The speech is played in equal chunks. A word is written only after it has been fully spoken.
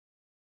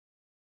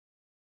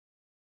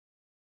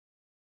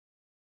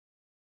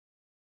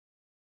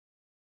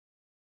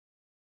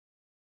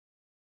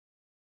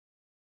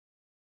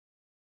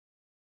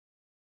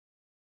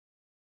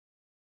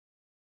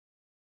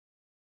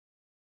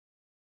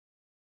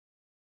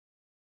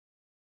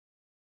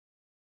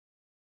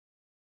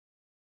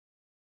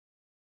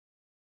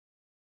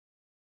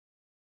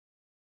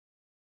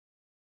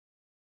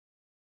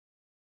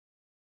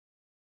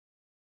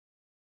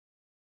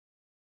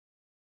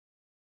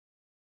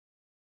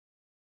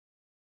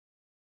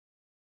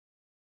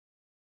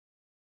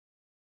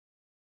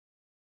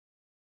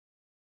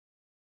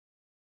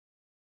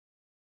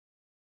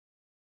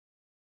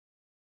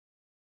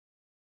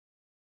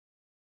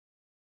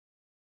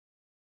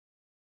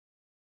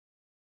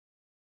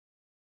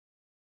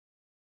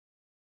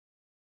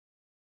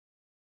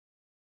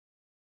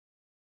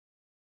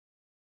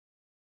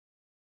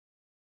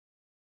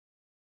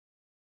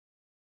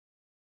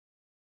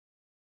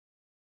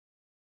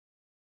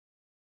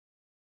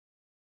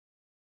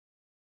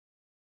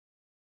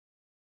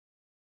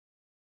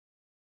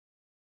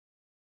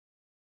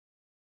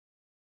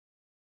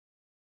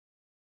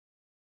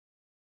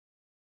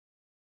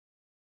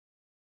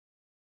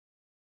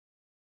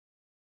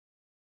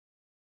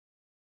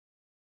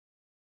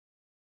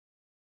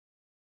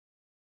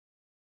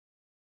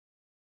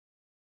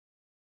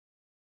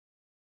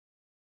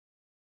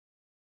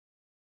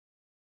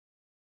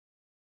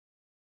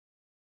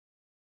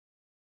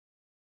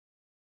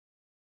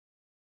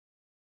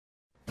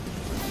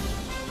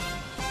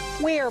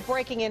We are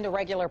breaking into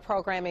regular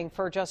programming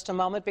for just a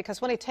moment because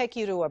I want to take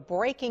you to a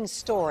breaking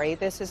story.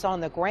 This is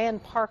on the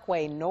Grand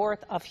Parkway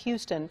north of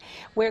Houston,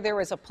 where there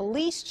is a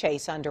police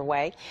chase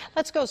underway.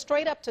 Let's go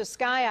straight up to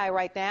Sky Eye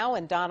right now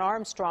and Don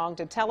Armstrong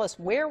to tell us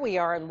where we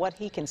are and what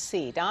he can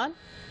see. Don?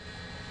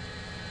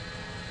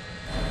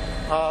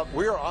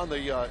 We're on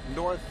the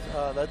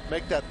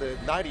make that the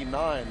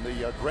 99,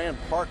 the Grand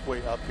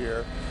Parkway up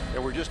here,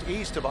 and we're just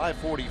east of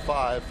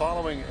I-45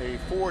 following a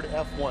Ford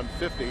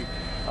F-150.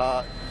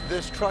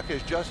 This truck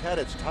has just had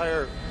its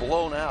tire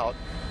blown out,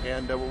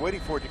 and we're waiting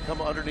for it to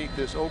come underneath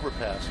this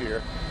overpass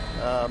here.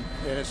 And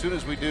as soon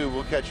as we do,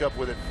 we'll catch up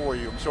with it for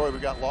you. I'm sorry we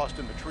got lost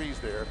in the trees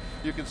there.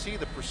 You can see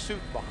the pursuit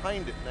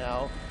behind it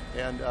now,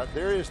 and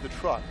there is the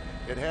truck.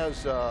 It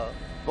has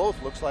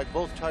looks like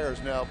both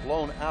tires now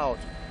blown out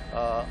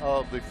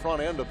of the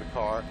front end of the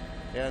car,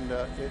 and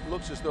it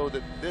looks as though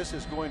that this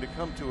is going to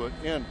come to an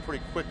end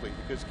pretty quickly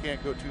because it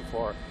can't go too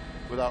far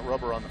without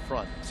rubber on the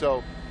front.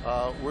 So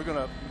we're going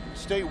to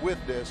stay with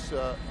this.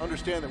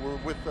 Understand that we're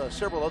with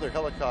several other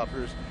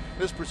helicopters.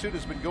 This pursuit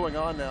has been going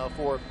on now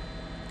for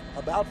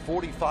about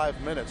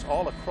 45 minutes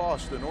all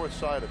across the north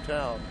side of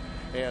town,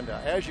 and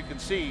as you can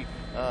see,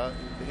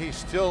 he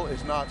still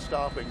is not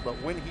stopping, but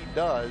when he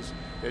does,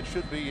 it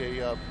should be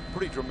a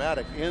pretty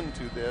dramatic end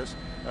to this.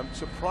 I'm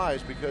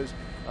surprised because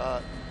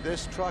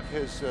this truck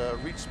has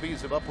reached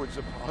speeds of upwards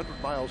of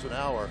 100 miles an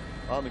hour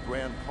on the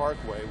Grand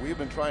Parkway. We've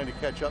been trying to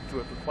catch up to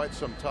it for quite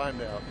some time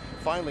now.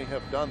 Finally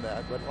have done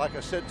that, but like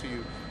I said to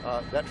you,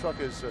 that truck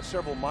is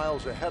several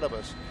miles ahead of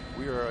us.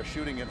 We are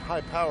shooting in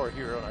high power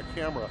here on our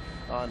camera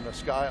on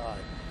Sky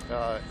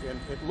Eye, and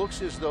it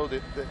looks as though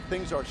that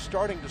things are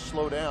starting to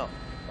slow down.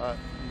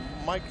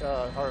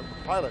 Our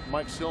pilot,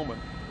 Mike Silman,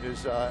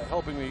 is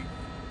helping me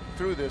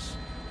through this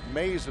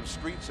maze of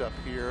streets up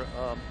here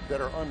that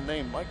are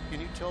unnamed. Mike,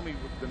 can you tell me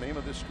what the name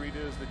of this street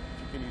is?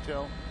 Can you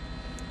tell?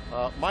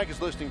 Mike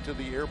is listening to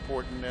the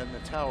airport and the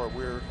tower.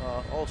 We're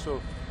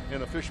also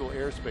in official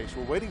airspace.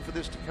 We're waiting for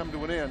this to come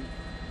to an end.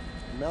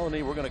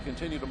 Melanie, we're going to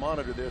continue to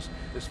monitor this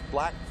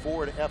black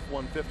Ford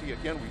F-150.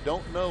 Again, we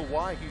don't know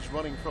why he's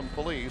running from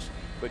police,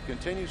 but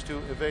continues to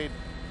evade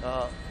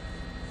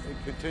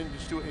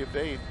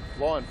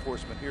law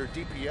enforcement here.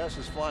 DPS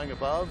is flying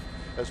above,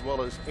 as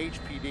well as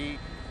HPD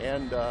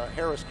and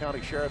Harris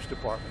County Sheriff's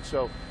Department.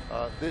 So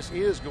this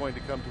is going to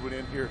come to an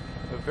end here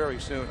very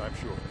soon, I'm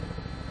sure.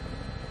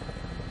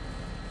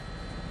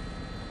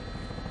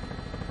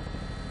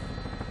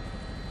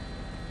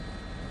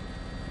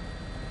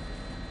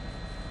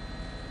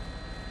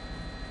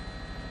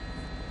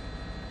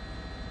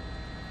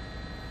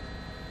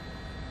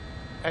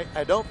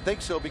 I don't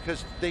think so,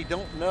 because they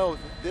don't know.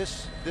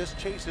 This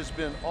chase has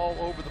been all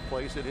over the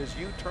place. It has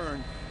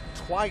U-turned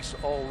twice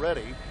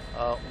already,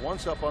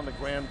 once up on the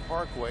Grand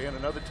Parkway and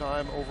another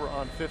time over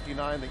on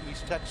 59, the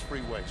East Tex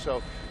Freeway.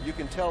 So you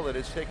can tell that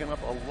it's taken up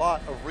a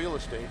lot of real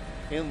estate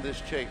in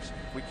this chase.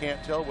 We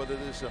can't tell whether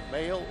this is a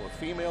male or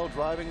female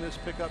driving this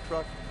pickup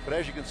truck, but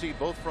as you can see,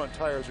 both front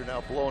tires are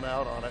now blown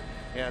out on it,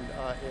 and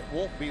it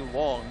won't be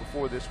long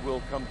before this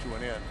will come to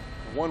an end,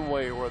 one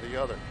way or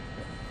the other.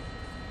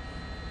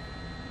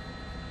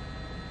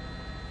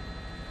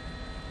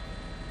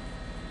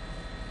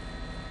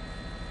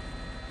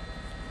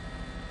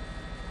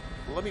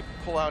 Let me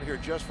pull out here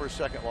just for a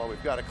second while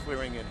we've got a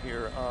clearing in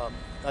here.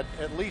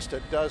 At least a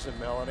dozen,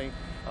 Melanie,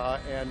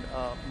 and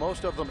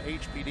most of them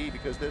HPD,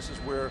 because this is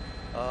where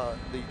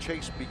the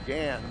chase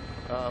began.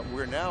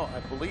 We're now,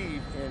 I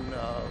believe, in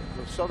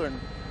the southern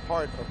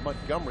part of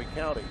Montgomery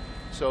County.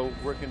 So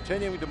we're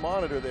continuing to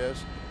monitor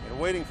this and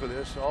waiting for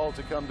this all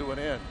to come to an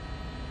end.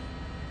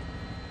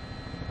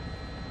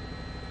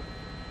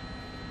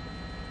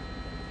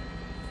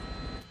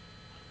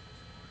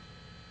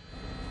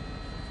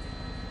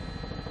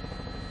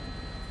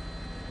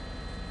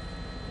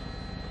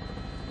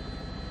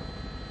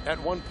 At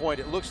one point,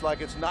 it looks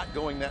like it's not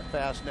going that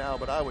fast now,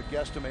 but I would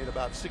guesstimate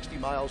about 60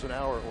 miles an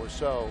hour or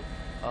so.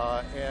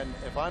 And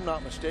if I'm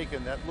not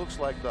mistaken, that looks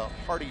like the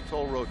Hardy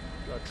Toll Road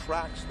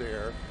tracks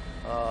there.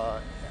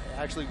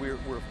 Actually, we're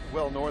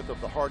well north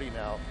of the Hardy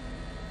now.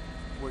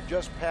 We're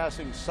just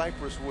passing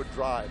Cypress Wood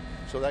Drive,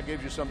 so that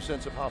gives you some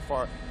sense of how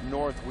far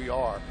north we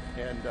are.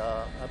 And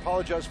I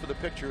apologize for the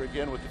picture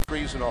again with the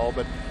trees and all,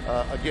 but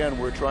again,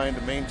 we're trying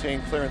to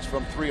maintain clearance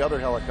from 3 other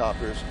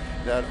helicopters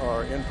that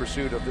are in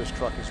pursuit of this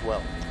truck as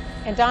well.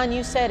 And Don,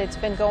 you said it's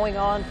been going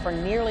on for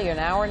nearly an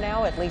hour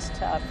now, at least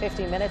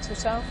 50 minutes or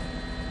so?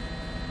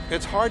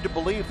 It's hard to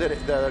believe that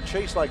a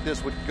chase like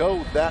this would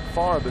go that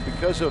far, but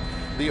because of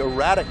the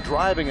erratic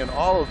driving and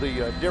all of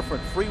the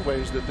different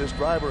freeways that this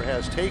driver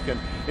has taken,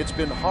 it's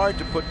been hard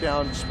to put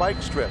down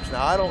spike strips.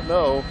 Now, I don't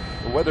know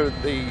whether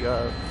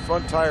the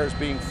front tires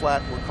being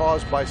flat were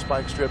caused by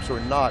spike strips or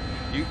not.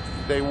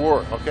 They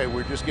were. Okay,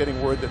 we're just getting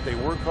word that they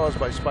were caused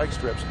by spike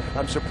strips.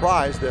 I'm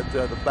surprised that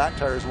the back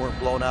tires weren't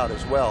blown out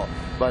as well.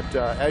 But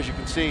as you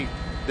can see,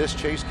 this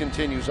chase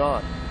continues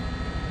on.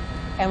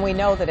 And we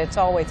know that it's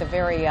always a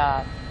very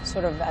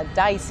sort of a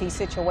dicey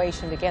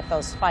situation to get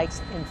those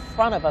spikes in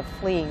front of a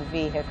fleeing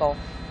vehicle.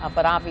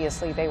 but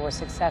obviously they were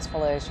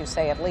successful, as you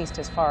say, at least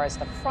as far as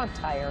the front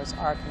tires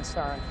are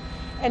concerned.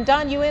 And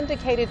Don, you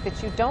indicated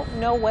that you don't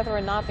know whether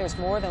or not there's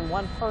more than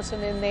one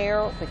person in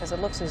there because it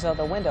looks as though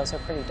the windows are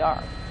pretty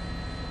dark.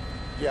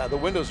 Yeah, the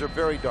windows are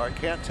very dark.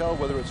 Can't tell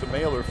whether it's a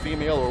male or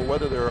female or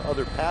whether there are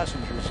other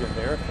passengers in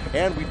there.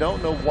 And we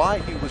don't know why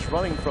he was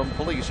running from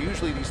police.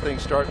 Usually these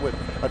things start with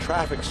a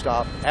traffic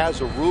stop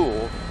as a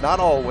rule, not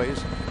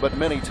always, but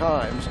many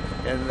times,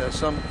 and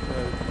some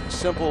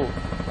simple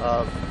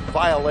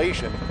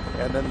violation,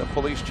 and then the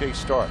police chase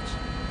starts.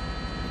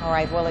 All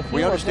right, well, if you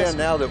we understand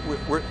now that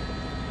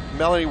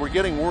Melanie, we're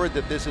getting word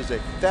that this is a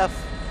theft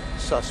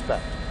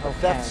suspect. A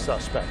theft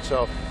suspect.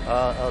 So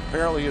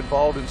apparently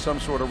involved in some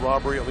sort of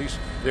robbery. At least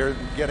they're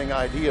getting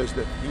ideas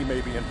that he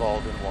may be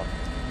involved in one.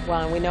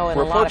 Well, and we know in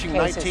we're a lot of cases.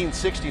 We're approaching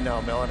 1960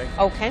 now, Melanie.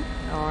 Okay.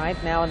 All right.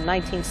 Now in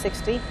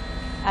 1960.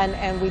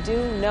 And we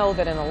do know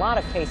that in a lot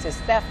of cases,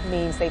 theft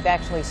means they've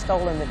actually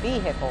stolen the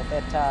vehicle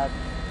that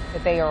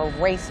they are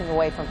racing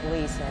away from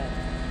police in.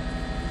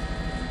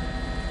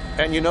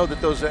 And you know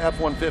that those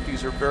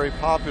F-150s are very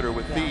popular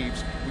with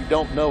thieves. We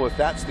don't know if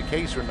that's the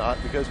case or not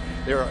because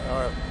there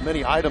are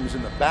many items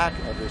in the back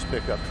of this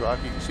pickup truck.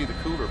 You can see the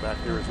cooler back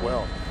there as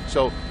well.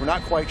 So we're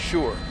not quite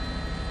sure.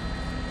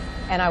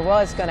 And I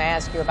was going to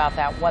ask you about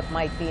that, what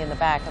might be in the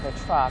back of the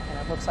truck. And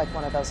it looks like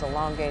one of those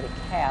elongated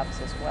cabs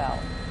as well.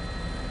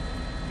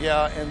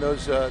 Yeah, and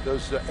those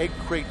egg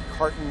crate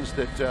cartons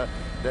that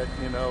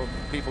you know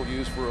people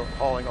use for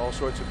hauling all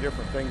sorts of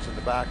different things in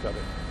the back of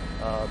it.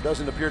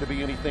 Doesn't appear to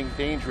be anything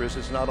dangerous.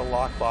 It's not a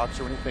lockbox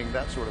or anything,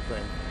 that sort of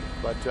thing.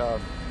 But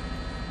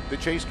the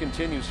chase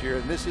continues here,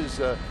 and this is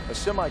a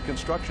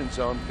semi-construction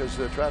zone because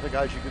the traffic,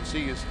 as you can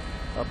see, is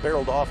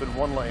barreled off in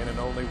one lane, and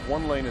only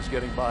one lane is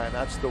getting by, and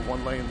that's the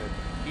one lane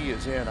that he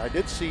is in. I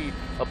did see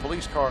a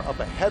police car up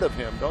ahead of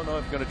him. Don't know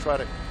if I'm going to try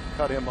to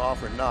cut him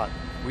off or not.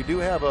 We do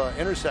have an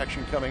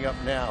intersection coming up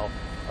now.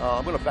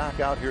 I'm going to back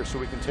out here so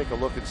we can take a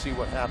look and see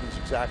what happens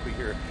exactly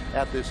here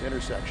at this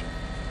intersection.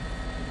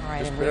 All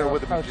right, just bear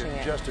with me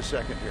just a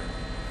second here.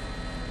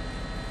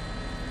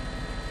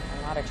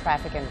 A lot of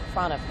traffic in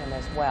front of him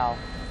as well,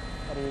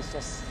 but he's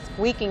just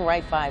squeaking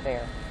right by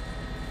there.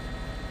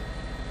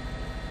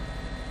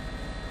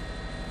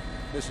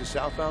 This is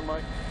southbound,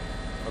 Mike?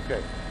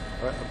 Okay.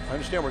 I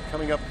understand we're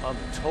coming up on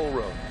the toll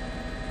road.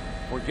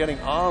 We're getting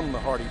on the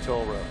Hardy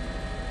toll road,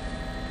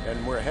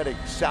 and we're heading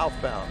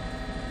southbound.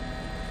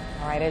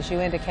 All right, as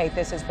you indicate,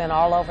 this has been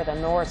all over the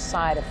north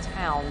side of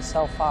town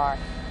so far.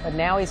 But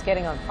now he's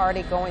getting on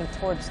Hardy going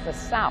towards the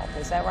south.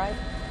 Is that right?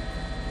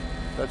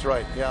 That's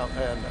right, yeah.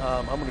 And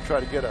I'm going to try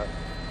to get an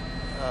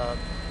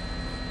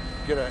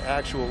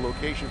actual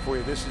location for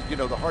you. This is, you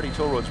know, the Hardy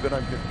Toll Road's been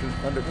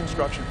under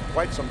construction for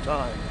quite some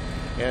time.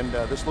 And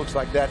this looks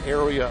like that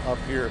area up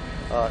here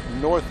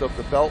north of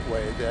the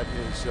Beltway that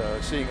is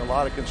seeing a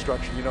lot of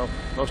construction. You know,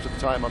 most of the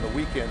time on the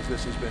weekends,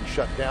 this has been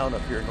shut down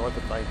up here north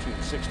of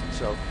 1960.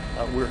 So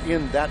we're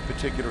in that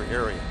particular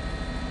area.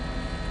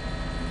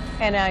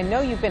 And I know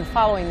you've been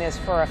following this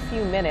for a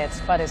few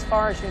minutes, but as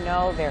far as you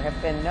know, there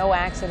have been no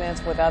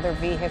accidents with other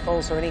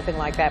vehicles or anything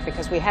like that,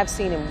 because we have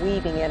seen him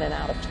weaving in and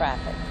out of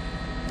traffic.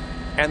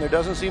 And there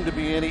doesn't seem to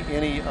be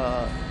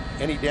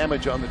any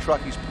damage on the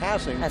truck he's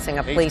passing. Passing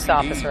a police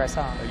officer, I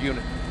saw. A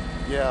unit.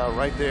 Yeah,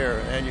 right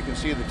there. And you can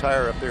see the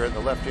tire up there on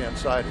the left-hand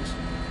side is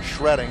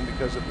shredding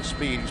because of the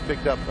speed. He's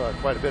picked up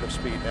quite a bit of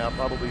speed now,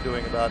 probably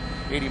doing about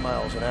 80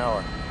 miles an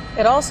hour.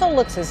 It also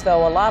looks as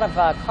though a lot of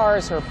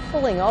cars are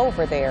pulling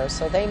over there,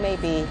 so they may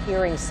be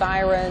hearing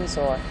sirens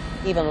or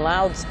even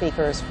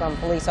loudspeakers from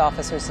police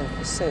officers in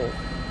pursuit.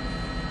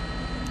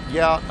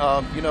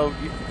 Yeah, you know,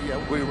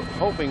 we were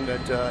hoping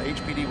that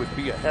HPD would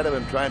be ahead of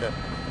him trying to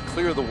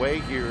clear the way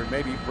here and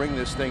maybe bring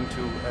this thing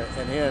to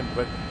an end,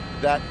 but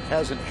that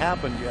hasn't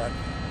happened yet.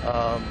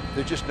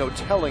 There's just no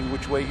telling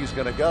which way he's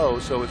going to go,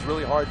 so it's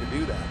really hard to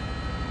do that.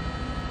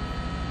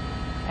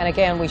 And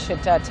again, we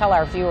should tell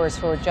our viewers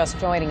who are just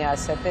joining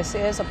us that this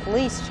is a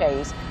police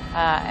chase,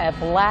 a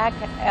black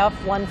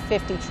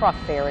F-150 truck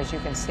there, as you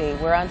can see.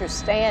 We're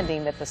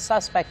understanding that the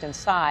suspect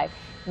inside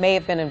may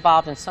have been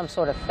involved in some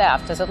sort of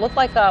theft. Does it look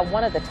like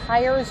one of the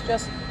tires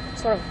just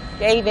sort of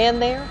gave in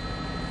there?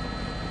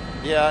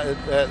 Yeah,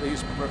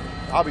 he's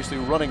obviously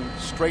running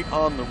straight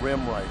on the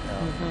rim right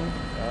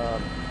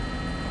now.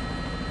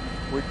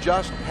 We're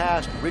just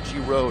past Ritchie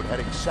Road,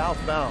 heading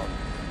southbound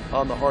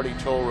on the Hardy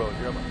Toll Road.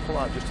 Here, I'm going to pull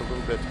out just a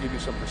little bit to give you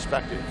some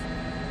perspective.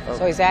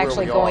 So he's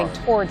actually going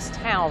towards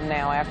town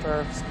now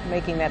after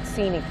making that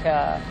scenic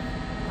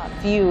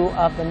view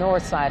of the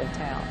north side of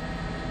town.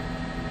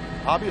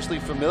 Obviously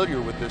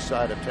familiar with this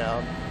side of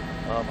town.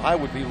 I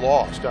would be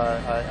lost.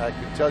 I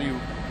could tell you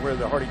where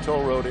the Hardy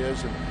Toll Road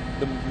is and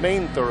the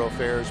main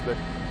thoroughfares, but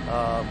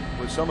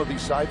with some of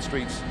these side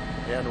streets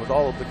and with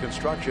all of the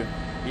construction,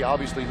 he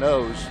obviously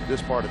knows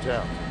this part of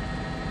town.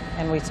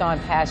 And we saw him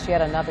pass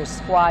yet another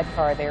squad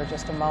car there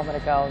just a moment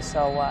ago,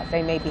 so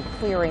they may be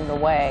clearing the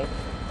way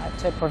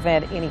to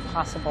prevent any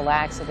possible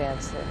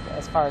accidents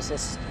as far as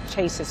this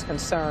chase is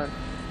concerned.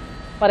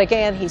 But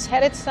again, he's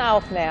headed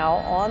south now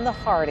on the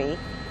Hardy.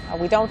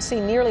 We don't see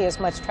nearly as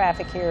much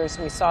traffic here as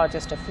we saw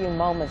just a few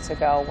moments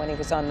ago when he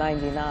was on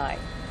 99.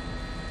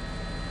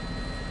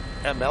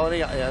 And Melanie,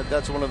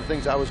 that's one of the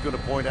things I was going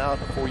to point out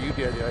before you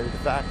did, the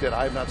fact that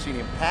I have not seen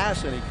him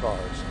pass any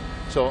cars.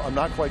 So I'm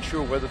not quite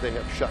sure whether they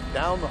have shut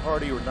down the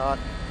Hardy or not.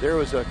 There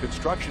was a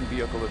construction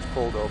vehicle that's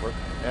pulled over,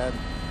 and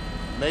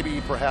maybe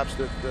perhaps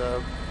that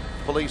the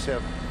police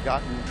have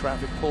gotten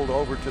traffic pulled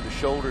over to the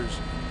shoulders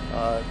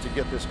to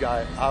get this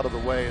guy out of the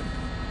way and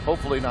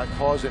hopefully not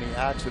cause any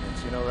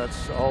accidents. You know,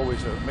 that's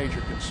always a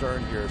major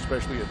concern here,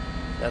 especially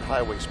at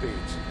highway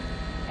speeds.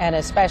 And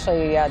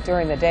especially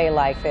during the day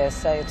like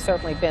this, it's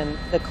certainly been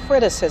the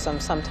criticism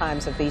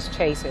sometimes of these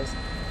chases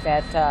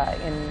that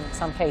in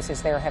some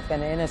cases there have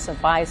been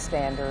innocent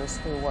bystanders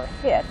who were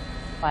hit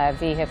by a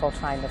vehicle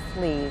trying to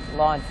flee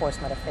law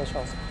enforcement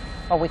officials.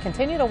 But we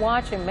continue to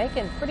watch him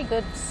making pretty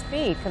good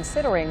speed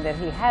considering that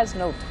he has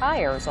no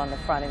tires on the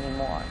front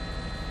anymore.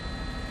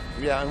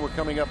 Yeah, and we're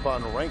coming up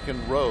on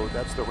Rankin Road.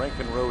 That's the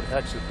Rankin Road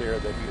exit there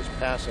that he is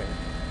passing.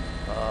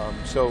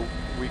 So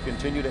we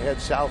continue to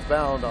head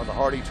southbound on the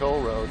Hardy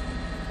Toll Road.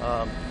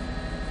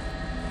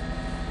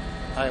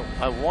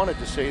 I wanted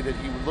to say that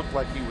he looked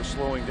like he was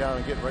slowing down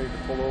and getting ready to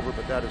pull over,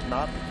 but that is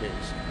not the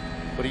case.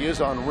 But he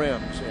is on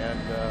rims, and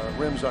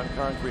rims on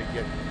concrete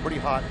get pretty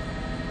hot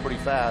pretty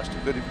fast. He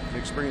could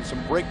experience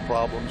some brake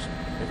problems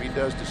if he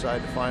does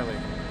decide to finally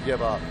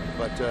give up.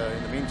 But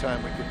in the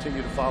meantime, we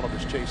continue to follow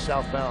this chase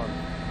southbound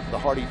the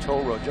Hardy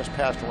Toll Road, just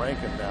past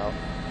Rankin now.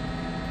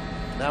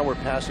 Now we're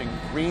passing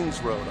Greens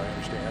Road, I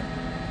understand.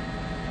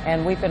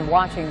 And we've been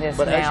watching this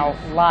now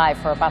live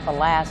for about the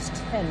last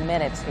 10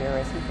 minutes here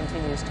as he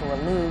continues to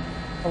elude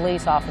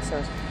police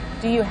officers.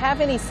 Do you have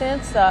any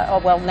sense,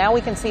 oh, well, now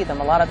we can see them,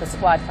 a lot of the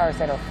squad cars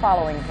that are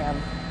following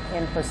him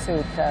in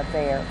pursuit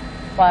there.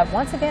 But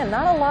once again,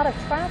 not a lot of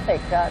traffic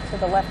to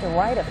the left and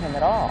right of him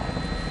at all.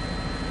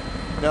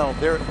 No,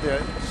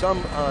 some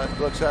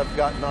looks have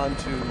gotten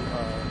onto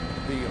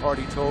the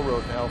Hardy Toll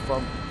Road now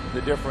from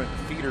the different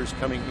feeders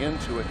coming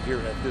into it here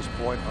at this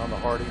point on the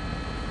Hardy.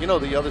 You know,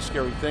 the other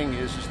scary thing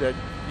is that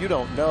you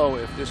don't know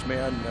if this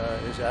man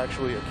is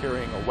actually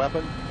carrying a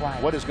weapon.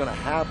 Right. What is going to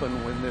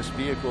happen when this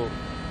vehicle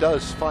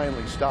does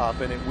finally stop,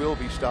 and it will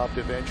be stopped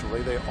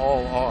eventually. They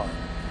all are.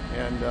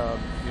 And,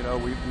 you know,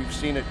 we've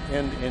seen it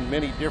end in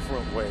many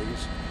different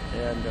ways,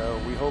 and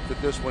we hope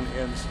that this one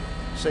ends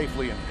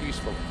safely and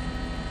peacefully.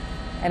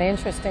 And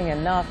interesting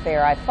enough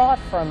there, I thought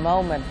for a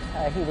moment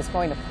he was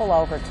going to pull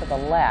over to the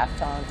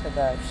left onto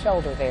the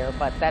shoulder there,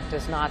 but that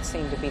does not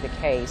seem to be the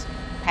case.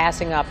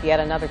 Passing up yet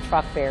another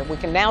truck there. We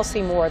can now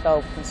see more,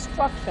 though,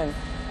 construction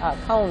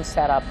cones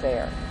set up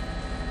there.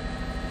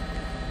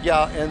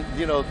 Yeah, and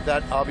you know,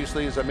 that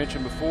obviously, as I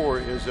mentioned before,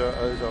 is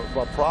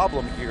a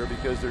problem here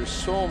because there's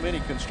so many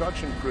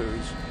construction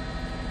crews.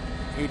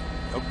 He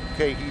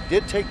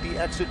did take the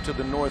exit to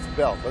the North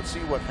Belt. Let's see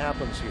what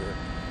happens here.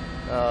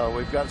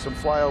 We've got some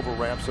flyover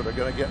ramps that are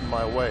going to get in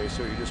my way,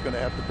 so you're just going to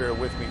have to bear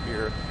with me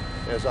here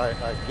as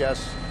I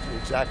guess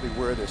exactly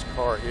where this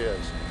car is.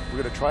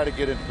 We're going to try to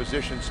get into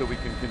position so we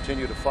can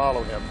continue to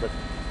follow him, but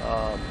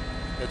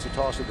it's a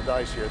toss of the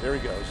dice here. There he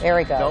goes. There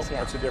he goes. Nope, yeah.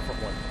 That's a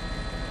different one.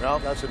 No,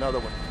 that's another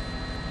one.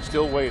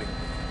 Still waiting.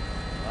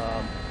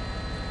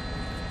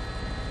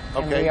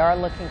 Okay. And we are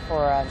looking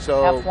for a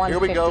so F-150 here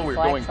we go. We're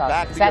flag going truck.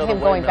 back Is the that other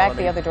him way, going back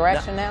Melanie. the other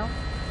direction now?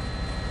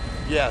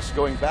 Yes,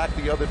 going back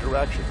the other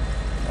direction.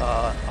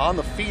 On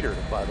the feeder,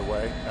 by the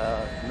way,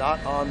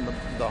 not on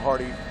the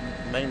Hardy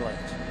main lanes.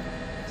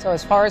 So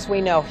as far as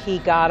we know, he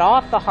got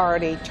off the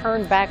Hardy,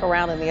 turned back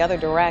around in the other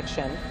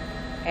direction,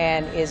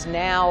 and is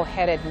now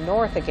headed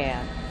north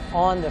again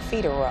on the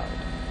feeder road.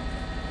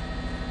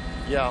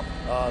 Yeah,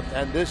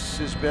 and this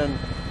has been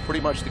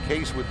pretty much the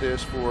case with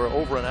this for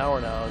over an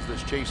hour now as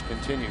this chase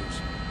continues.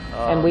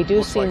 And we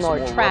do see like more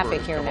rubber traffic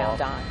has here come now, off.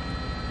 Don.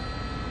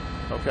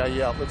 Okay,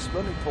 yeah,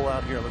 let me pull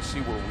out here and let's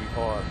see where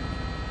we are.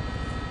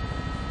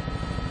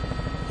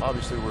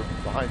 Obviously, we're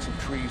behind some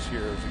trees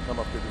here as we come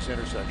up to this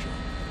intersection.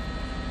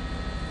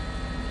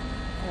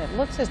 And it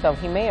looks as though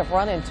he may have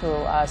run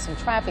into some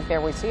traffic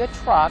there. We see a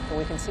truck, and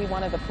we can see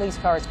one of the police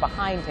cars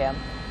behind him.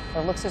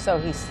 It looks as though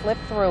he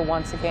slipped through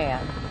once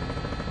again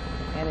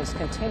and is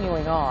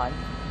continuing on.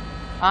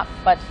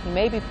 But he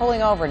may be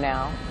pulling over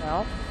now.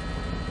 No?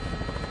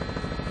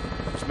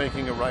 Just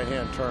making a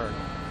right-hand turn.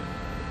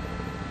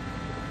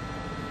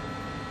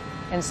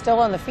 And still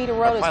on the feeder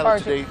road as far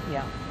as you...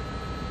 Yeah.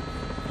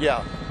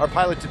 Yeah, our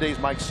pilot today is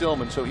Mike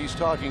Silman, so he's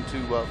talking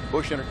to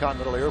Bush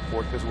Intercontinental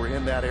Airport because we're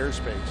in that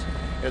airspace,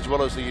 as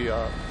well as the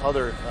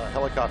other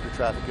helicopter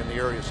traffic in the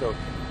area. So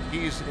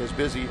he's as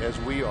busy as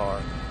we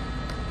are.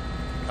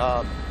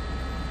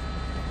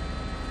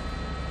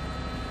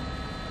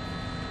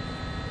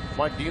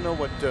 Mike, do you know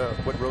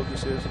what road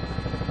this is?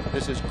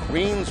 This is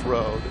Greens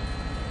Road,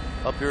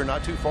 up here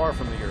not too far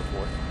from the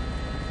airport.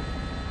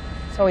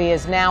 So he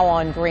is now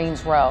on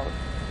Greens Road.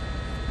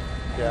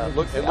 Yeah, it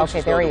looks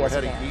as though we're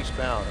heading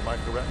eastbound. Am I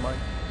correct, Mike?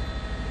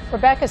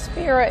 Rebecca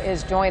Spira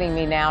is joining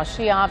me now.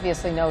 She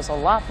obviously knows a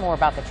lot more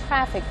about the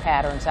traffic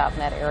patterns out in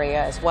that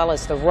area as well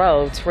as the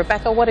roads.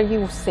 Rebecca, what are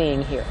you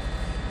seeing here?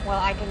 Well,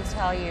 I can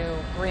tell you,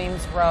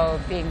 Greens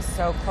Road being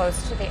so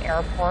close to the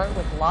airport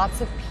with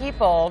lots of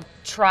people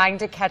trying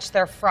to catch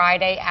their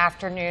Friday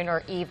afternoon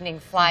or evening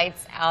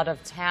flights out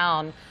of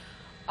town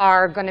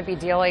are going to be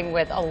dealing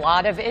with a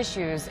lot of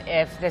issues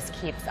if this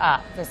keeps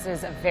up. This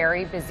is a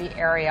very busy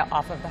area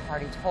off of the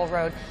Hardy Toll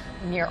Road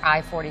near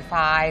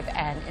I-45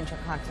 and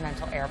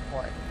Intercontinental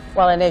Airport.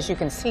 Well, and as you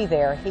can see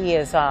there, he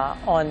is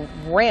on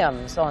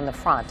rims on the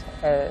front,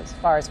 as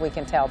far as we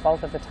can tell.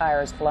 Both of the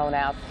tires blown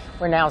out.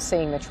 We're now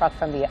seeing the truck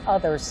from the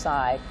other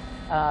side,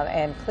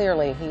 and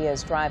clearly he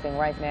is driving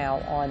right now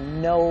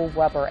on no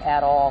rubber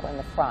at all in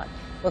the front.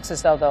 Looks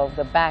as though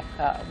the back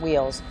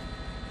wheels,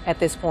 at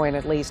this point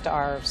at least,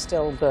 are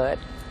still good.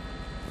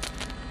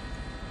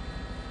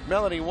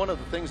 Melanie, one of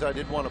the things I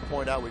did want to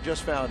point out, we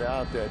just found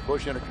out that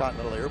Bush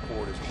Intercontinental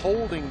Airport is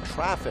holding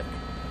traffic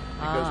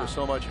because there's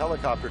so much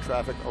helicopter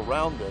traffic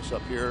around this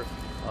up here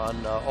on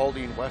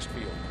Aldine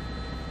Westfield.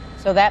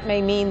 So that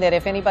may mean that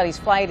if anybody's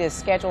flight is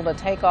scheduled to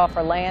take off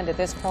or land at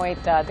this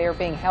point, they're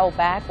being held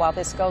back while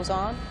this goes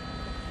on?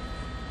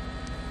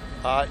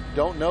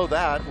 Don't know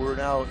that. We're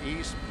now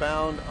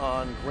eastbound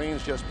on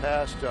Greens just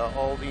past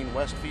Aldine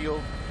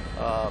Westfield.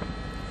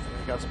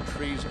 We got some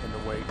trees in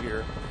the way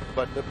here,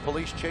 but the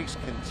police chase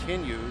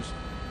continues.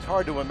 It's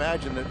hard to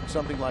imagine that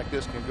something like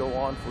this can go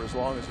on for as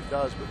long as it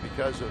does, but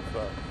because of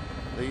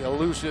the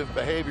elusive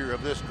behavior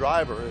of this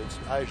driver, it's,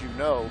 as you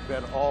know,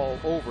 been all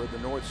over the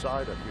north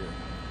side up here.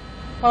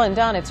 Well, and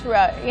Don, it's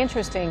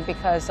interesting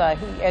because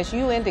as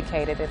you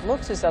indicated, it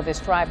looks as though this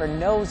driver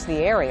knows the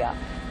area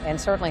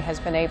and certainly has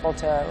been able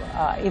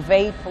to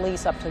evade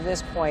police up to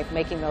this point,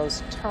 making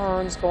those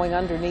turns, going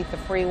underneath the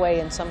freeway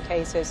in some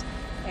cases,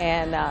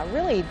 and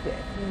really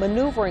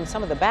maneuvering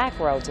some of the back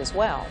roads as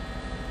well.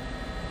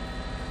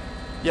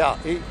 Yeah,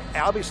 he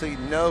obviously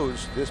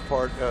knows this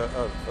part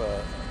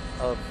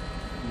of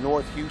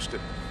North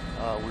Houston.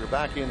 We're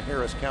back in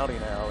Harris County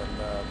now,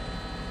 and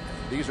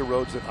these are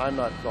roads that I'm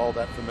not all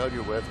that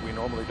familiar with. We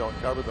normally don't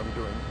cover them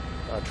during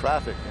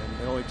traffic, and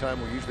the only time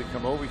we usually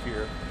come over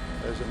here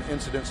is in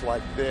incidents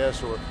like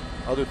this or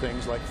other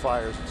things like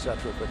fires,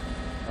 etc.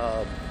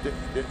 But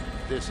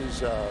this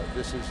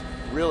is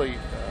really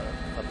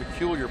a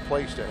peculiar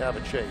place to have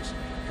a chase.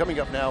 Coming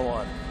up now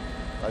on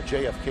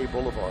JFK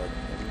Boulevard.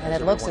 And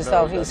it looks as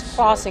though he's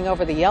crossing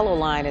over the yellow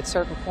line at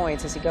certain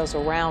points as he goes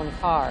around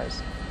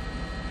cars.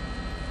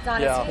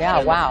 Don,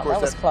 yeah, wow, that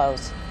was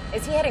close.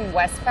 Is he heading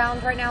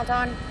westbound right now,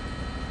 Don?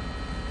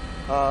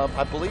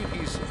 I believe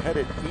he's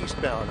headed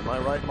eastbound. Am I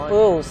right, Mike?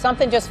 Ooh,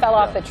 something just fell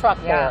off the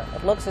truck there.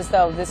 It looks as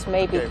though this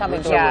may be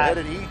coming to we're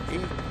headed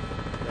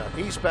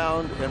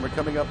eastbound, and we're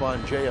coming up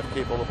on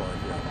JFK Boulevard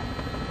here.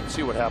 Let's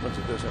see what happens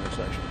at this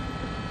intersection.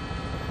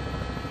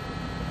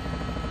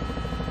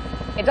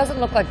 It doesn't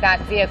look like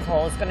that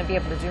vehicle is going to be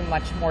able to do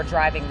much more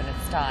driving than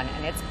it's done,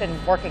 and it's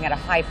been working at a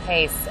high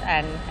pace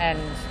and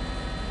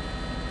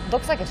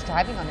looks like it's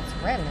driving on its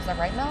rim. Is that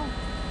right, Mel?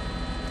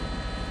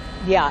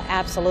 Yeah,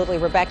 absolutely,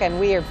 Rebecca. And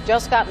we have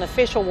just gotten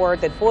official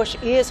word that Bush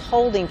is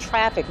holding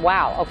traffic.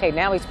 Wow. Okay,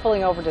 now he's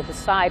pulling over to the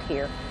side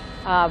here,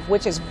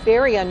 which is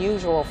very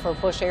unusual for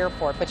Bush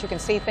Airport. But you can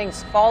see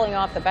things falling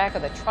off the back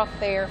of the truck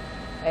there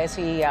as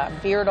he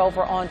veered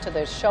over onto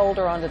the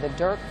shoulder, onto the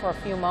dirt for a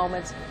few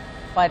moments.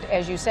 But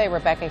as you say,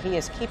 Rebecca, he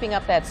is keeping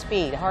up that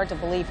speed. Hard to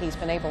believe he's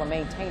been able to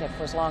maintain it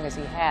for as long as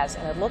he has.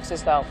 And it looks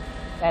as though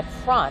that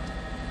front,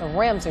 the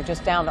rims are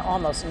just down to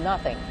almost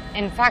nothing.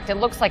 In fact, it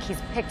looks like he's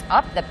picked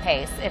up the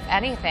pace, if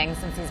anything,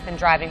 since he's been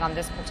driving on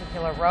this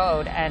particular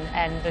road.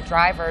 And the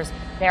drivers,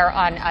 they're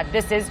on,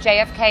 this is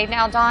JFK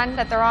now, Don,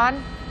 that they're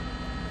on?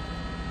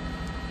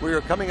 We are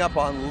coming up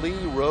on Lee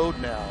Road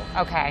now.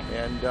 Okay.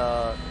 And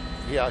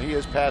yeah, he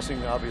is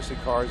passing, obviously,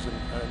 cars in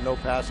a no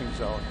passing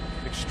zone.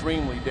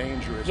 Extremely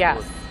dangerous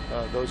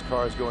for those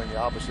cars going the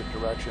opposite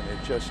direction.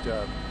 It just,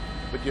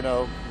 but you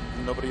know,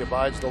 nobody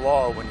abides the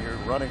law when you're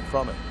running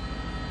from it.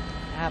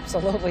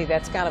 Absolutely,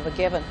 that's kind of a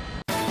given.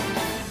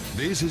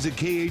 This is a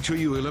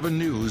KHOU 11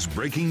 News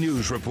Breaking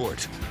News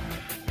Report.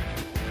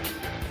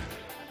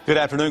 Good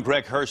afternoon,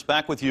 Greg Hurst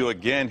back with you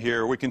again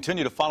here. We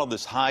continue to follow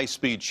this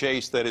high-speed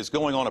chase that is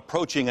going on,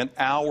 approaching an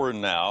hour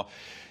now.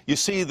 You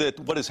see that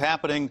what is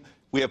happening,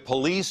 we have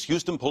police,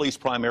 Houston police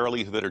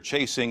primarily, that are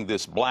chasing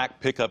this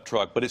black pickup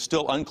truck, but it's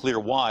still unclear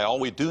why. All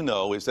we do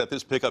know is that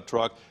this pickup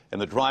truck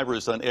and the driver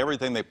has done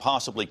everything they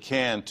possibly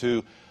can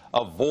to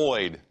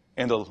avoid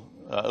and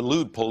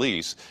elude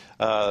police.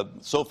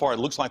 So far, it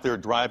looks like they're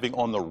driving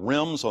on the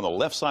rims on the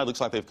left side. Looks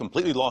like they've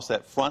completely lost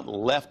that front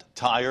left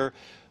tire,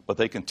 but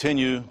they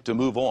continue to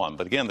move on.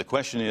 But again, the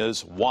question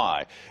is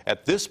why?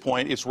 At this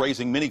point, it's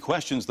raising many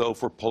questions, though,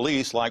 for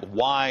police, like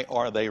why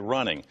are they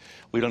running?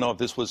 We don't know if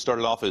this was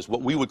started off as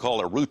what we would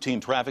call a routine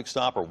traffic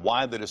stop or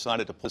why they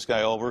decided to pull this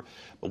guy over,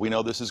 but we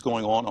know this is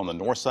going on the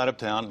north side of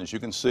town. And as you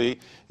can see,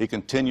 he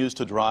continues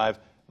to drive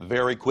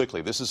very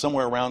quickly. This is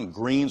somewhere around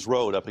Greens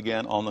Road up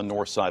again on the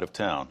north side of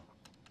town.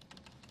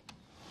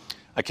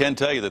 I can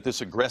tell you that this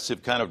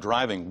aggressive kind of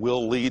driving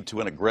will lead to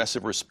an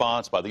aggressive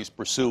response by these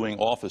pursuing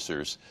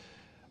officers.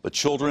 But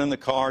children in the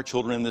car,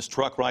 children in this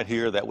truck right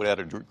here, that would add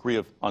a degree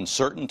of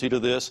uncertainty to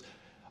this.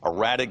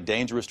 Erratic,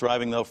 dangerous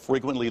driving, though,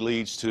 frequently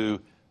leads to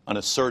an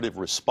assertive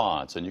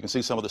response. And you can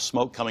see some of the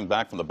smoke coming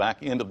back from the back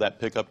end of that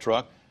pickup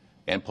truck,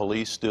 and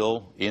police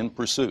still in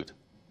pursuit.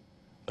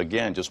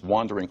 Again, just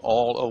wandering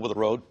all over the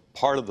road.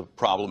 Part of the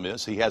problem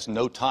is he has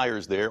no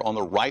tires there on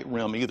the right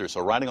rim either,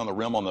 so riding on the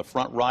rim on the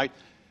front right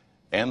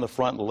and the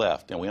front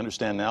left. And we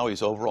understand now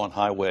he's over on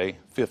Highway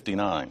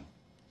 59.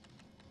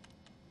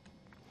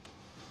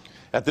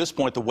 At this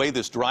point, the way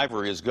this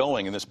driver is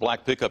going in this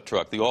black pickup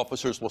truck, the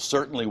officers will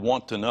certainly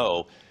want to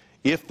know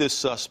if this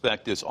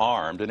suspect is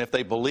armed, and if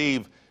they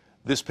believe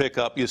this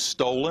pickup is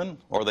stolen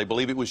or they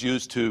believe it was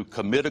used to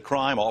commit a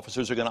crime,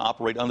 officers are going to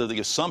operate under the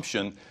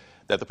assumption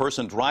that the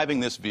person driving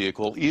this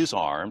vehicle is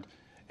armed,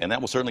 and that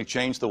will certainly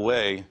change the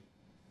way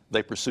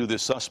they pursue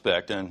this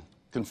suspect and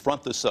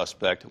confront the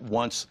suspect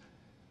once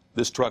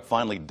this truck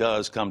finally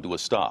does come to a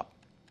stop.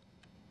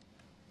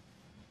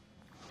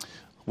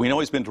 We know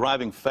he's been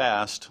driving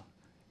fast,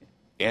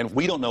 and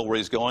we don't know where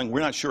he's going.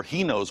 We're not sure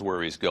he knows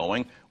where he's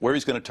going, where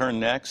he's going to turn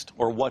next,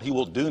 or what he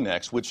will do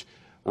next, which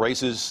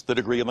raises the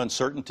degree of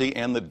uncertainty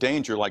and the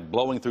danger, like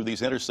blowing through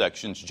these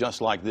intersections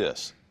just like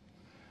this.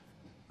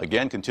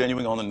 Again,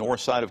 continuing on the north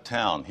side of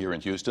town here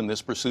in Houston,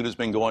 this pursuit has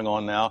been going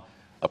on now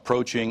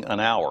approaching an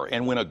hour.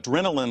 And when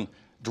adrenaline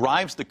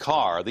drives the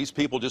car, these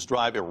people just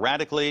drive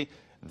erratically,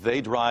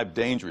 they drive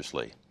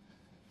dangerously.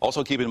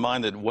 Also keep in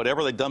mind that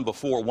whatever they've done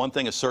before, one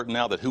thing is certain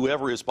now, that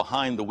whoever is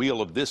behind the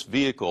wheel of this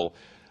vehicle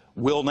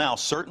will now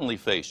certainly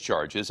face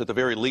charges. At the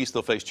very least,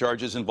 they'll face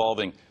charges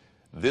involving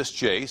this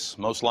chase,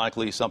 most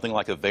likely something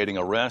like evading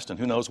arrest, and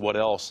who knows what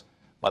else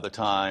by the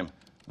time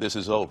this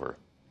is over.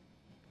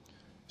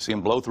 See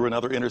him blow through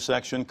another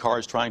intersection,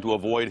 cars trying to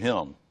avoid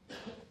him.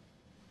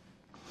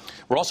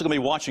 We're also going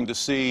to be watching to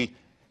see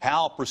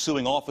how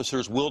pursuing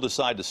officers will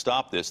decide to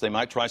stop this. They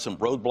might try some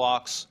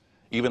roadblocks,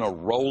 even a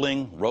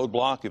rolling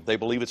roadblock if they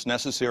believe it's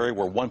necessary,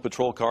 where one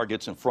patrol car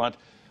gets in front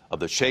of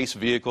the chase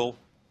vehicle,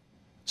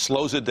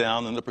 slows it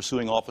down, and the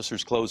pursuing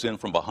officers close in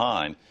from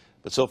behind.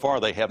 But so far,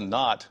 they have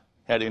not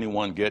had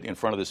anyone get in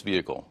front of this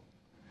vehicle.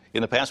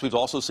 In the past, we've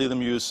also seen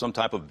them use some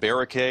type of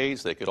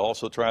barricades. They could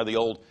also try the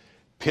old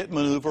pit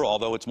maneuver,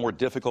 although it's more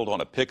difficult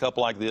on a pickup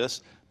like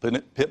this.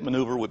 Pit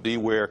maneuver would be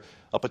where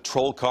a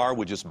patrol car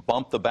would just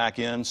bump the back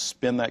end,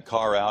 spin that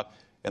car out,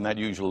 and that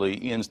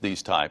usually ends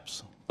these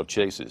types of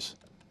chases.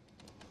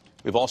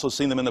 We've also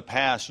seen them in the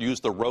past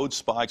use the road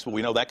spikes, but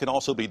we know that can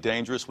also be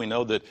dangerous. We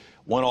know that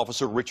one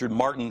officer, Richard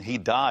Martin, he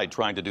died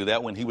trying to do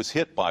that when he was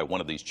hit by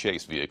one of these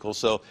chase vehicles,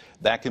 so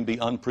that can be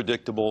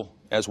unpredictable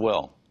as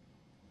well.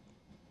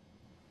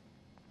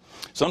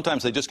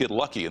 Sometimes they just get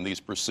lucky in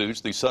these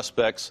pursuits. These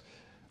suspects,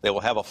 they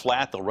will have a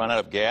flat, they'll run out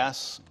of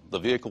gas, the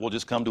vehicle will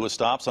just come to a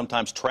stop.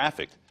 Sometimes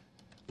traffic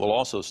will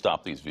also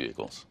stop these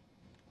vehicles.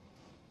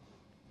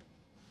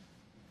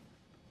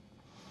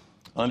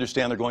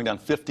 Understand they're going down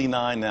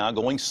 59 now,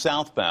 going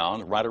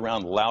southbound, right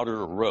around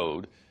Louder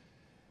Road.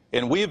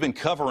 And we have been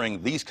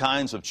covering these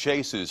kinds of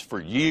chases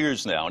for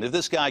years now. And if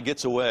this guy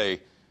gets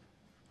away,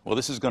 well,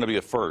 this is going to be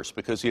a first,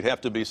 because he'd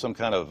have to be some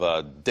kind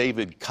of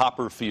David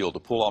Copperfield to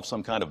pull off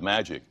some kind of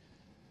magic.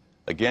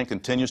 Again,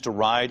 continues to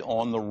ride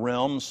on the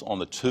rims, on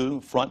the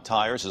two front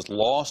tires, has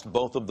lost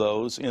both of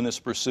those in this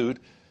pursuit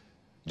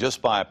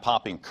just by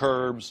popping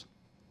curbs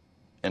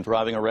and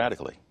driving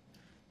erratically.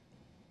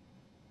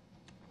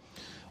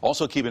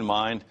 Also keep in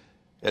mind,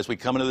 as we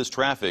come into this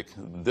traffic,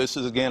 this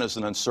is, again, is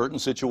an uncertain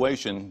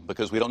situation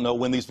because we don't know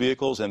when these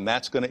vehicles, and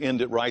that's going to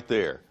end it right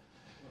there.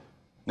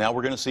 Now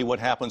we're going to see what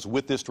happens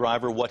with this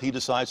driver, what he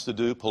decides to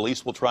do.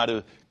 Police will try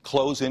to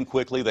close in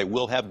quickly. They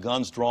will have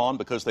guns drawn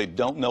because they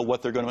don't know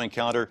what they're going to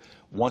encounter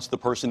once the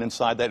person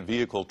inside that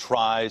vehicle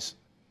tries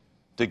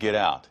to get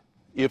out,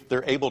 if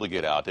they're able to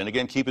get out. And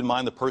again, keep in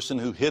mind the person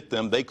who hit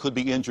them, they could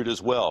be injured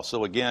as well.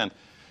 So again,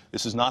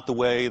 this is not the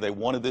way they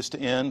wanted this to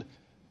end.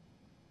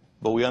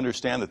 But we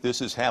understand that this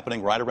is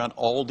happening right around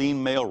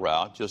Aldine Mail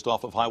Route, just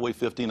off of Highway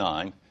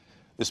 59.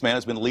 This man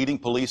has been leading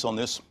police on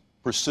this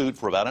pursuit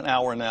for about an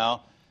hour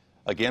now.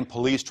 Again,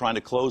 police trying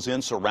to close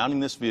in, surrounding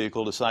this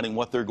vehicle, deciding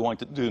what they're going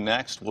to do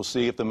next. We'll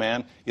see if the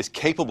man is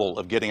capable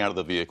of getting out of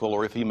the vehicle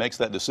or if he makes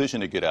that decision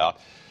to get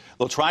out.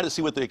 They'll try to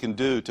see what they can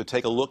do to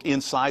take a look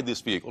inside this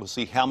vehicle to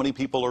see how many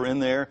people are in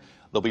there.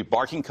 They'll be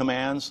barking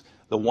commands.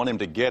 They'll want him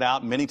to get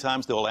out. Many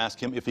times they'll ask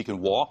him if he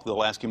can walk.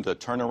 They'll ask him to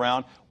turn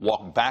around,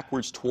 walk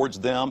backwards towards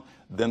them.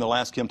 Then they'll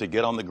ask him to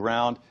get on the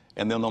ground,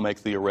 and then they'll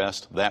make the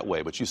arrest that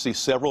way. But you see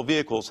several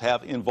vehicles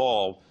have been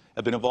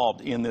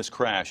involved in this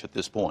crash at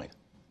this point.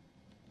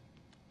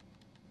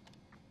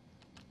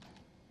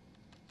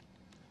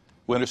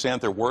 We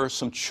understand there were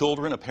some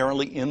children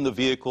apparently in the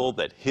vehicle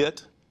that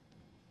hit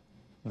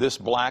this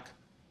black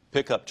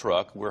pickup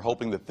truck. We're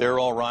hoping that they're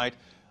all right.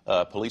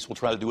 Police will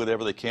try to do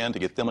whatever they can to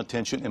get them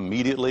attention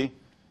immediately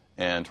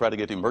and try to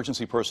get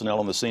emergency personnel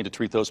on the scene to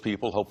treat those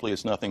people. Hopefully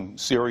it's nothing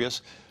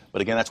serious.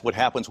 But again, that's what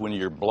happens when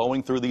you're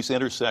blowing through these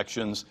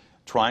intersections,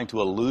 trying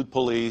to elude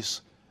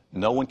police.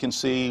 No one can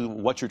see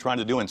what you're trying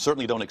to do, and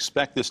certainly don't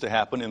expect this to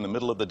happen in the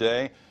middle of the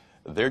day.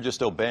 They're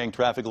just obeying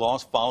traffic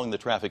laws, following the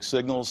traffic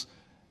signals,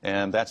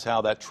 and that's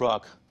how that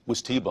truck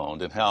was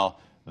T-boned and how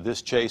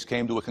this chase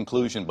came to a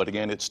conclusion. But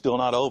again, it's still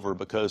not over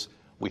because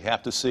we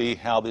have to see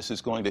how this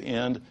is going to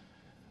end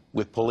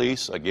with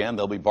police. Again,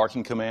 they'll be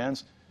barking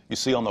commands. You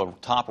see on the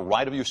top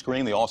right of your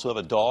screen, they also have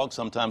a dog.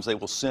 Sometimes they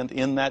will send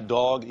in that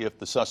dog if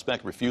the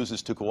suspect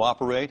refuses to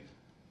cooperate.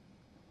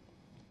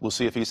 We'll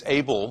see if he's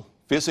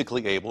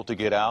physically able to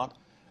get out.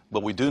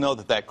 But we do know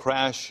that that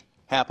crash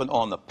happened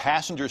on the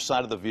passenger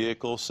side of the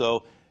vehicle,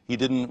 so he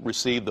didn't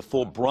receive the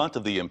full brunt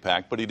of the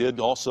impact, but he did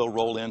also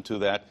roll into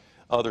that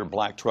other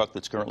black truck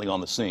that's currently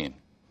on the scene.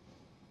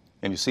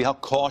 And you see how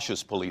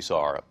cautious police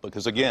are,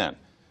 because again,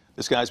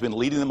 this guy's been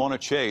leading them on a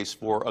chase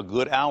for a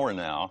good hour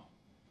now.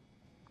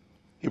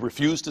 He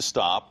refused to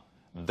stop.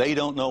 They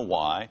don't know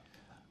why.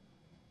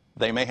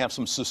 They may have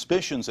some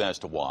suspicions as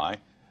to why.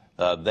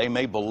 They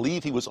may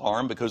believe he was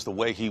armed because the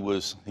way he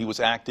was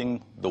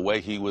acting, the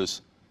way he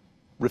was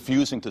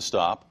refusing to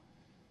stop.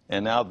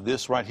 And now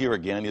this right here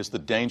again is the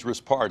dangerous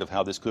part of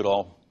how this could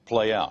all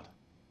play out.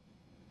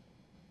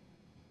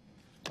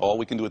 All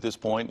we can do at this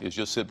point is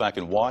just sit back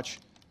and watch.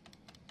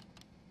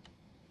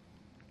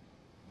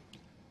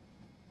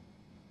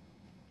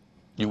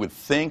 You would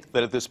think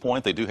that at this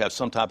point they do have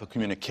some type of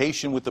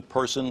communication with the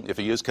person if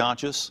he is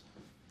conscious.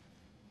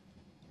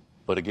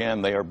 But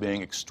again, they are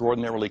being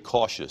extraordinarily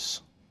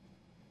cautious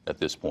at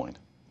this point.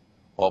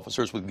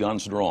 Officers with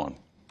guns drawn.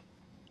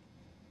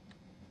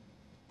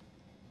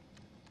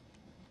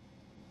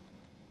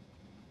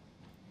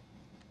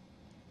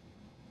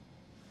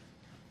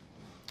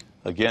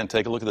 Again,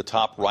 take a look at the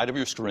top right of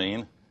your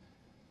screen.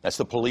 That's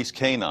the police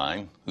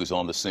canine who's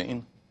on the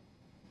scene.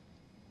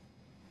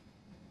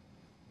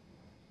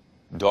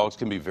 Dogs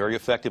can be very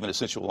effective in a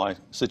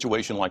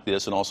situation like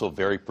this and also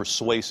very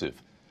persuasive,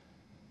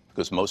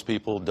 because most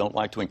people don't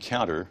like to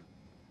encounter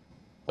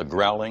a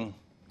growling,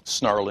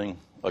 snarling,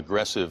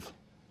 aggressive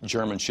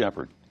German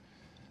Shepherd,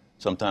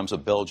 sometimes a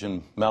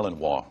Belgian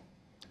Malinois,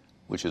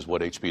 which is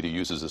what HPD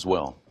uses as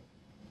well.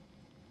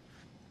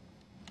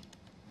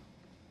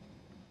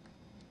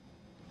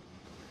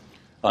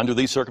 Under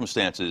these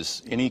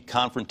circumstances, any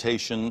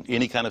confrontation,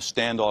 any kind of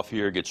standoff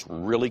here gets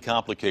really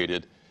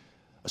complicated,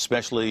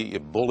 especially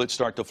if bullets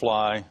start to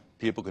fly.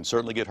 People can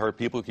certainly get hurt.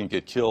 People can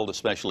get killed,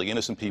 especially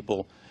innocent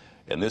people.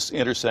 And this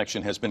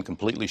intersection has been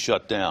completely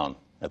shut down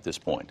at this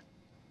point.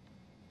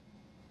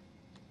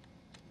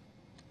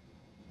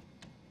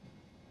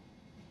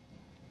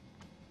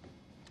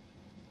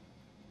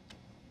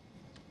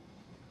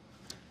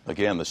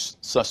 Again, the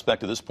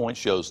suspect at this point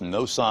shows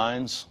no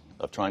signs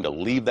of trying to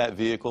leave that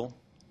vehicle.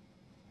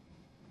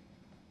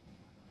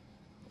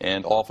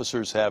 And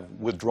officers have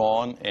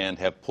withdrawn and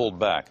have pulled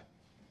back.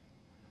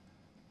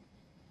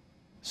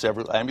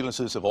 Several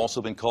ambulances have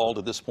also been called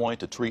at this point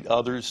to treat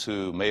others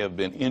who may have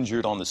been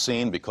injured on the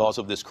scene because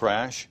of this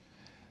crash.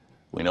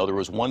 We know there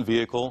was one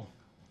vehicle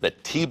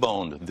that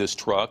T-boned this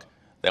truck.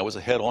 That was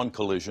a head-on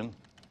collision.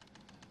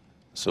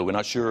 So we're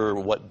not sure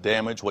what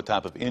damage, what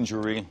type of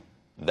injury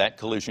that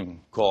collision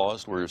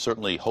caused. We're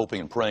certainly hoping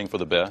and praying for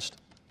the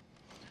best.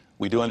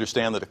 We do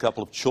understand that a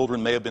couple of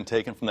children may have been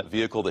taken from that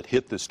vehicle that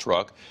hit this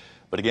truck.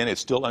 But again,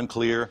 it's still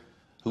unclear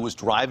who was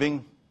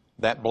driving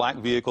that black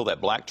vehicle,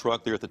 that black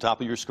truck there at the top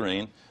of your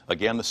screen.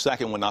 Again, the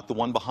second one, not the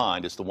one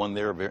behind, it's the one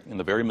there in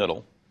the very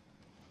middle.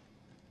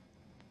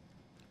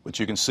 But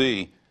you can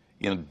see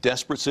in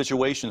desperate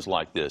situations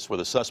like this, where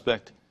the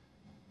suspect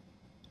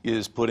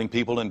is putting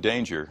people in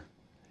danger,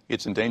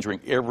 it's endangering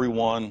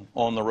everyone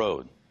on the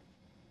road.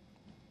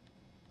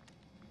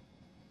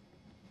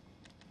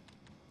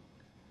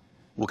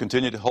 We'll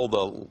continue to hold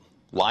the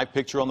live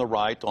picture on the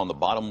right. On the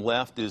bottom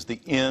left is the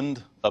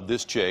end of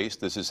this chase.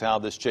 This is how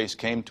this chase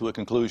came to a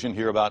conclusion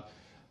here about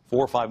 4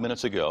 or 5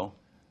 minutes ago.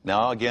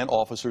 Now again,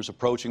 officers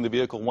approaching the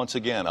vehicle once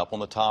again up on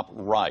the top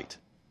right.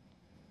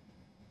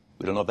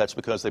 We don't know if that's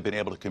because they've been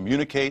able to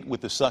communicate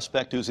with the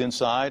suspect who's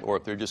inside or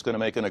if they're just going to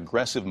make an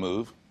aggressive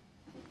move.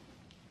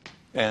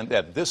 And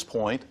at this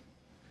point,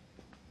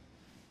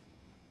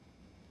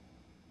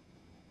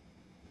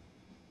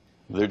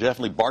 they're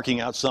definitely barking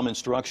out some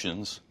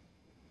instructions.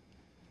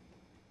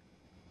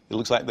 It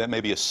looks like that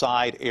may be a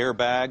side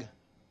airbag.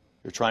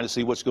 They're trying to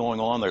see what's going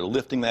on. They're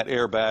lifting that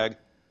airbag,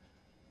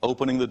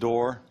 opening the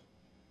door.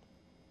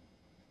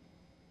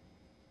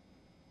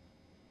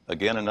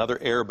 Again, another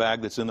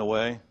airbag that's in the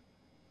way.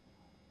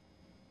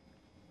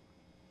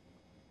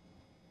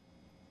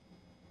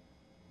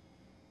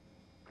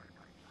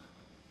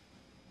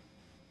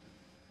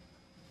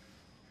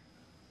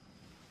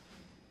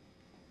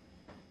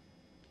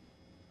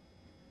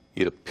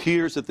 It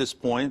appears at this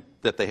point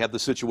that they have the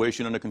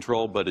situation under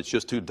control, but it's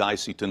just too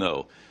dicey to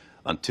know.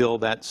 Until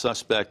that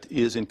suspect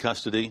is in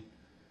custody,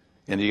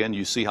 and again,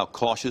 you see how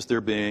cautious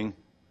they're being.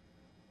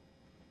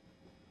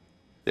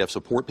 They have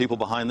support people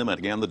behind them, and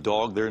again, the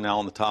dog there now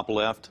on the top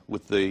left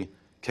with the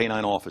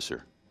canine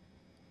officer.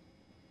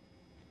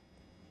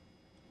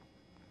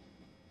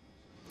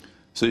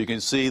 So you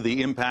can see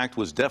the impact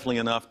was definitely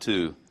enough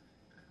to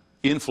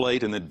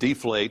inflate and then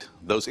deflate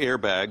those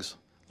airbags.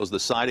 Those are the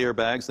side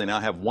airbags. They now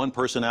have one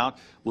person out.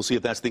 We'll see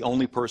if that's the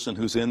only person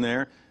who's in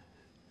there.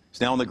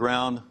 He's now on the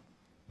ground.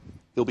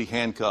 He'll be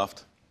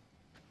handcuffed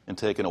and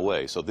taken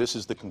away. So this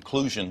is the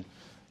conclusion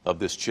of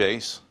this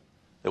chase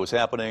that was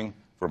happening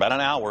for about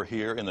an hour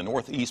here in the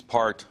northeast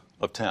part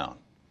of town.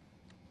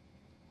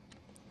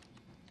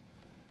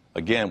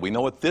 Again, we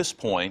know at this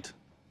point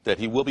that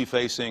he will be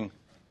facing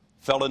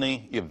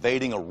felony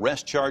evading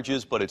arrest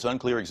charges, but it's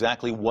unclear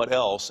exactly what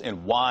else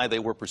and why they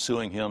were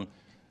pursuing him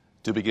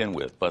to begin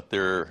with. But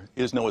there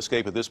is no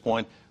escape at this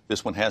point.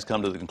 This one has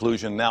come to the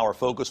conclusion. Now our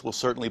focus will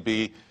certainly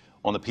be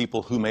on the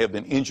people who may have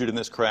been injured in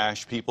this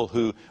crash, people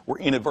who were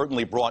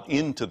inadvertently brought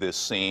into this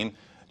scene,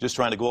 just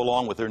trying to go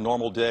along with their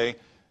normal day,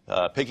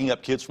 picking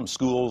up kids from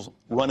schools,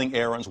 running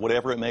errands,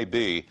 whatever it may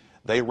be.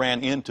 They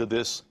ran into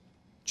this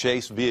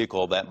chase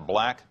vehicle, that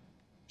black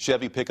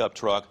Chevy pickup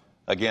truck.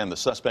 Again, the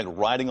suspect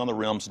riding on the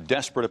rims,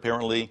 desperate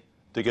apparently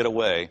to get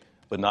away,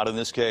 but not in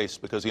this case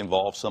because he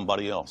involved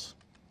somebody else.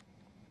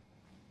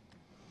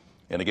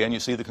 And again, you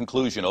see the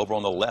conclusion over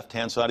on the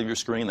left-hand side of your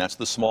screen. That's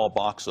the small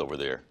box over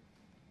there.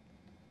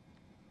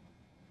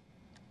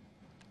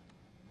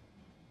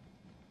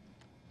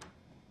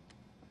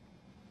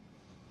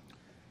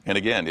 And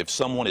again, if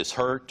someone is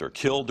hurt or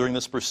killed during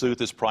this pursuit,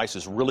 this price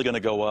is really going to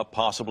go up,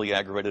 possibly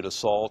aggravated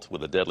assault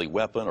with a deadly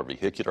weapon or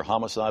vehicular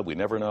homicide. We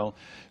never know.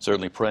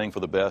 Certainly praying for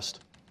the best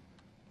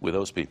with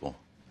those people.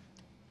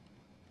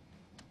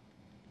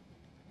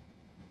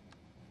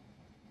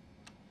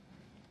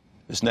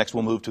 This next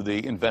will move to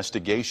the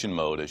investigation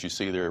mode. As you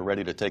see, they're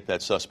ready to take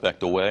that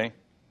suspect away.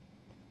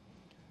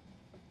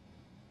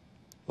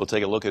 We'll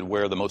take a look at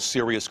where the most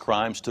serious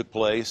crimes took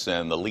place,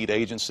 and the lead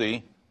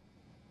agency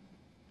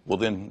will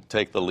then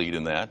take the lead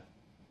in that.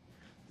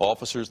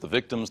 Officers, the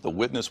victims, the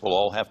witness will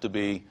all have to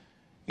be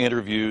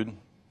interviewed.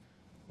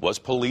 Was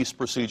police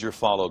procedure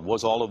followed?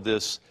 Was all of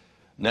this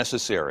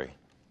necessary?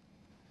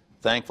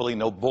 Thankfully,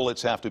 no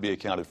bullets have to be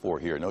accounted for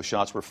here. No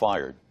shots were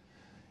fired.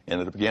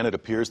 And again, it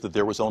appears that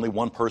there was only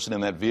one person in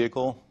that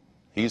vehicle.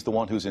 He's the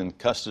one who's in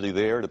custody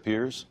there, it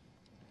appears.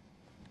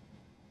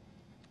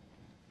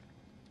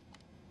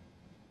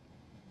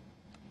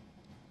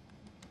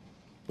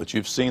 But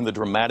you've seen the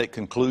dramatic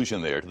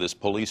conclusion there to this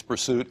police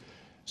pursuit.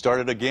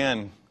 Started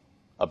again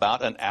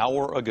about an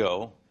hour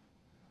ago.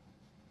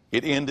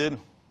 It ended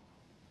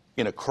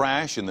in a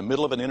crash in the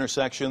middle of an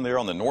intersection there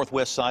on the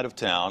northwest side of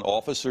town.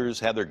 Officers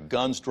had their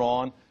guns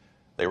drawn.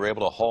 They were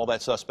able to haul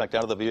that suspect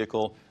out of the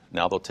vehicle.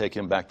 Now they'll take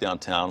him back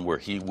downtown where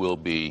he will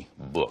be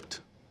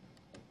booked.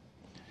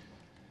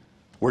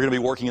 We're going to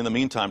be working in the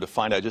meantime to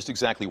find out just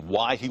exactly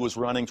why he was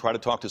running, try to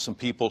talk to some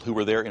people who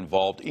were there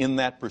involved in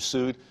that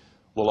pursuit.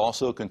 We'll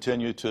also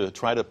continue to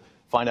try to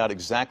find out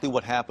exactly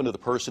what happened to the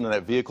person in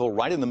that vehicle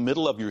right in the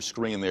middle of your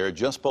screen there,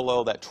 just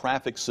below that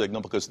traffic signal,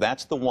 because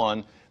that's the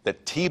one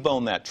that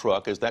T-boned that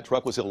truck as that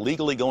truck was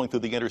illegally going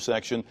through the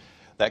intersection.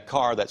 That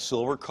car, that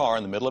silver car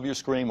in the middle of your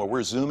screen where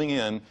we're zooming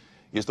in,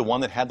 is the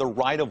one that had the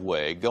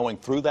right-of-way going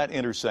through that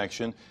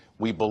intersection.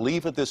 We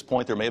believe at this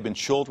point there may have been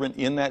children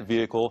in that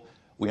vehicle.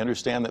 We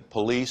understand that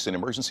police and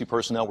emergency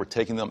personnel were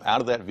taking them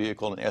out of that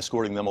vehicle and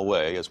escorting them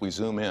away as we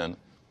zoom in.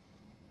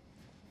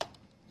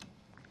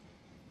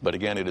 But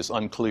again, it is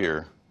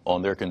unclear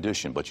on their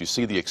condition. But you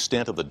see the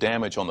extent of the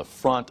damage on the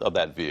front of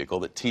that vehicle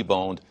that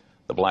T-boned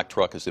the black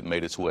truck as it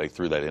made its way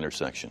through that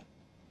intersection.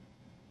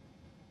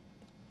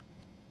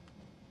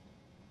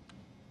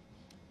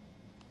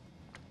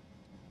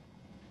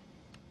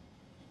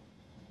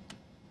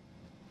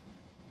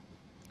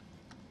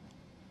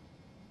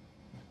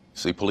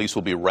 See, police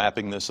will be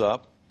wrapping this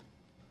up.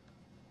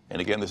 And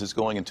again, this is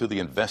going into the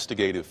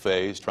investigative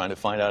phase, trying to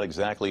find out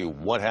exactly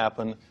what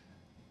happened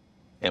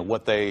and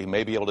what they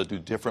may be able to do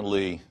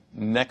differently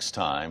next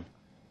time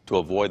to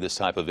avoid this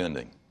type of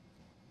ending.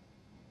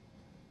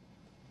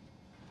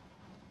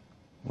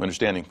 We're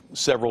understanding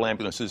several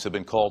ambulances have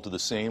been called to the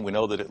scene. We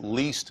know that at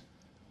least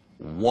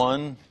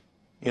one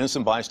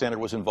innocent bystander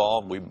was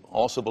involved. We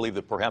also believe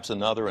that perhaps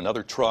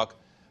another truck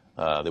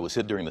that was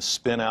hit during the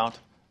spin out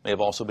may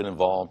have also been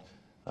involved.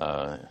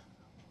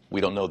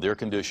 We don't know their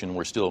condition.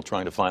 We're still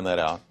trying to find that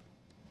out.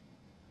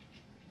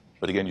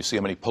 But again, you see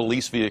how many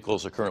police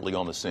vehicles are currently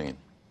on the scene.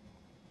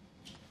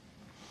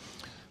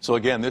 So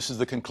again, this is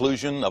the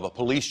conclusion of a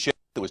police chase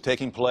that was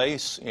taking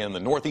place in the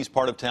northeast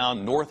part of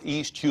town,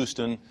 northeast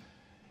Houston.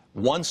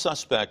 One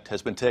suspect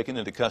has been taken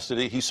into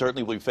custody. He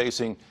certainly will be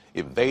facing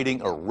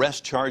evading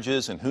arrest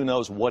charges and who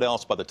knows what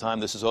else by the time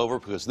this is over,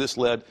 because this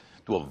led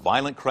to a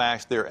violent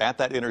crash there at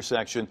that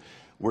intersection.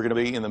 We're going to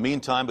be, in the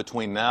meantime,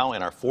 between now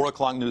and our 4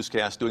 o'clock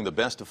newscast, doing the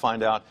best to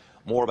find out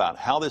more about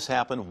how this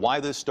happened, why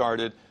this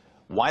started,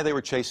 why they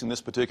were chasing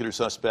this particular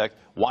suspect,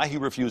 why he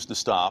refused to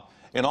stop,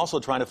 and also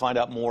trying to find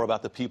out more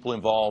about the people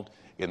involved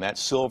in that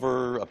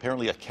silver,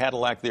 apparently a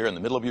Cadillac there in the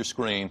middle of your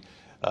screen,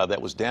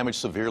 that was damaged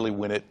severely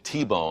when it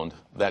T-boned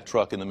that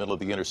truck in the middle of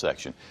the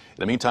intersection. In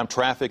the meantime,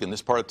 traffic in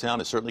this part of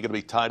town is certainly going to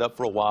be tied up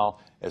for a while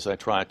as I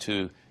try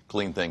to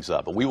clean things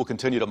up. But we will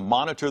continue to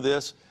monitor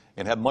this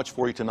and have much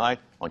for you tonight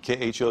on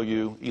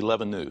KHOU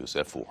 11 News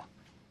at 4.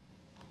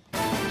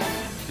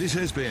 This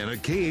has been a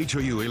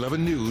KHOU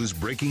 11 News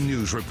Breaking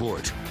News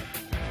Report.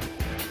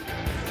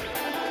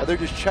 They're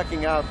just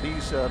checking out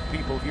these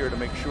people here to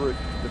make sure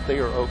that they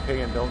are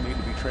okay and don't need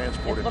to be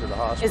transported to the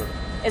hospital.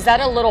 Is that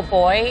a little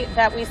boy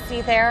that we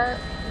see there,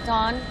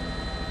 Don?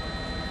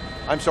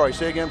 I'm sorry,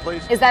 say again,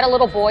 please? Is that a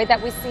little boy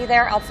that we see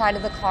there outside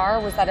of the car?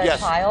 Was that a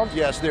child?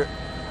 Yes, there.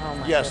 Oh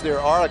my yes, goodness. there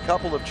are a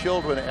couple of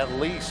children at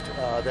least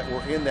that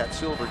were in that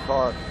silver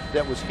car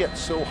that was hit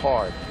so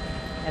hard.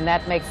 And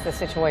that makes the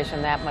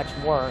situation that much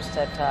worse,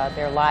 that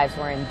their lives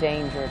were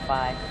endangered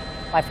by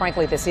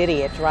frankly, this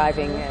idiot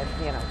driving at,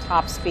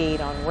 top speed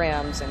on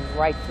rims and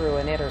right through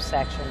an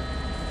intersection.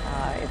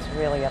 It's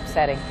really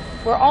upsetting.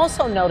 We're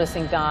also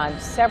noticing, Don,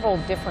 several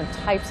different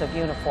types of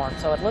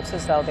uniforms. So it looks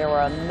as though there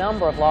were a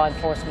number of law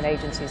enforcement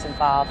agencies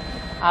involved.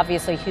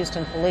 Obviously,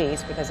 Houston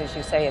Police, because as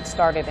you say, it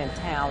started in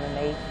town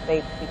and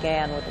they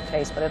began with the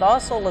chase. But it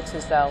also looks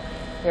as though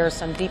there are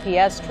some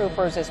DPS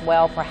troopers as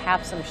well,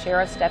 perhaps some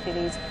sheriff's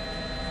deputies.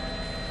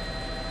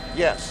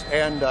 Yes,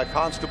 and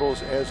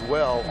constables as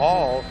well.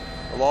 All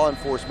law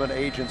enforcement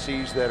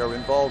agencies that are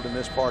involved in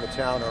this part of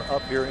town are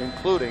up here,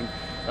 including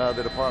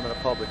the Department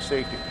of Public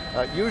Safety.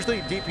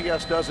 Usually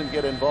DPS doesn't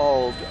get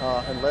involved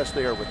unless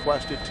they are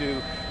requested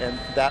to, and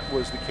that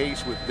was the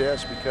case with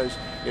this because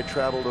it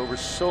traveled over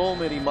so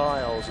many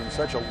miles in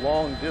such a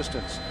long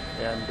distance.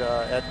 And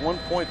at one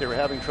point they were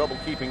having trouble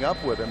keeping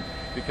up with him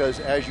because,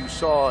 as you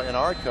saw in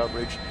our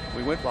coverage,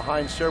 we went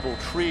behind several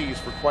trees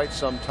for quite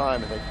some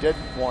time and they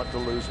didn't want to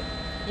lose him.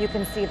 You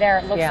can see there,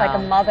 it looks like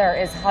a mother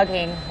is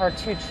hugging her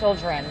two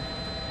children,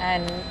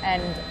 and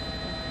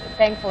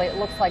thankfully it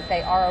looks like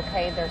they are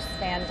okay. They're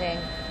standing.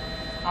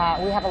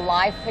 We have a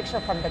live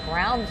picture from the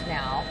ground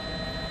now.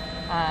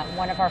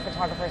 One of our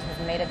photographers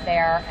has made it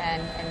there,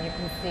 and you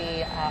can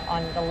see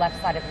on the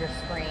left side of your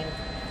screen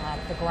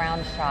the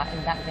ground shot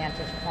and that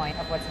vantage point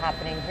of what's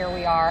happening. Here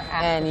we are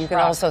at And the you truck.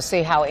 can also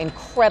see how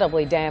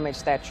incredibly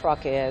damaged that truck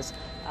is.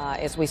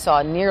 As we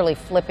saw, nearly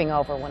flipping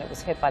over when it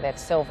was hit by that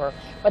silver.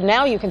 But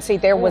now you can see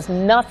there was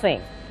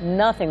nothing.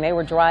 They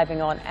were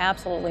driving on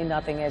absolutely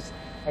nothing, as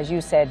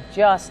you said,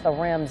 just the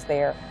rims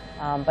there,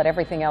 but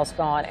everything else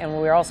gone. And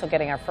we're also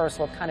getting our first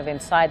look kind of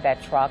inside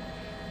that truck,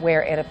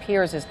 where it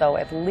appears as though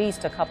at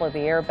least a couple of the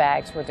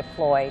airbags were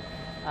deployed.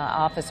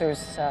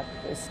 Officers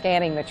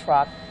scanning the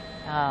truck,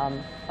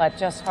 but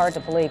just hard to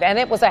believe. And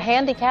it was a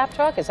handicapped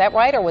truck, is that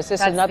right? Or was this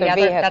another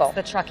vehicle? That's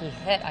the truck he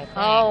hit, I think.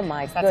 Oh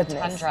my goodness. That's a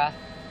Tundra.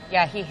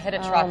 Yeah, he hit a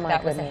truck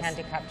that was a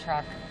handicapped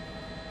truck.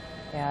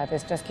 Yeah,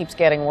 this just keeps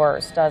getting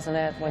worse, doesn't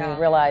it? When you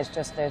realize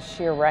just the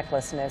sheer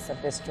recklessness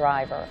of this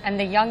driver. And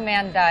the young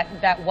man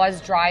that was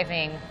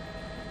driving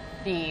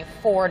the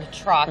Ford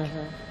truck,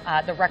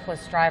 the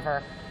reckless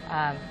driver,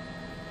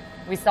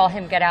 we saw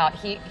him get out.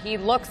 He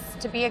looks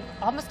to be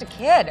almost a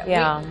kid.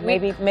 Yeah,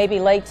 maybe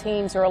late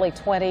teens, early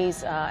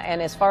 20s. And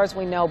as far as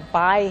we know,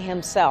 by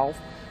himself,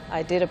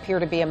 it did appear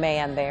to be a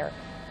man there,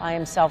 by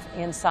himself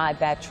inside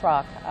that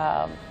truck.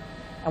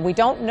 And we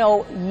don't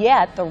know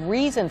yet the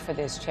reason for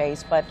this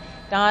chase, but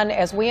Don,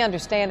 as we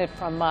understand it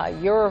from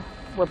your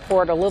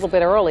report a little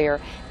bit earlier,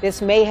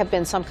 this may have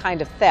been some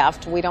kind of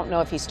theft. We don't know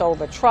if he stole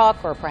the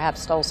truck or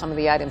perhaps stole some of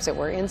the items that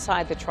were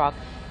inside the truck,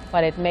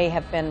 but it may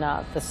have been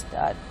the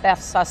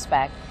theft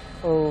suspect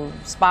who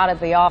spotted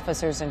the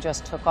officers and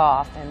just took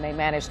off, and they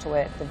managed to,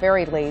 at the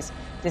very least,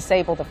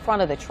 disable the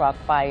front of the truck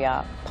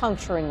by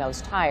puncturing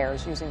those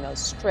tires using those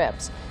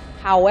strips.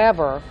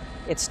 However,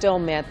 it still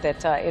meant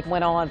that it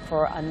went on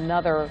for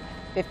another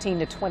 15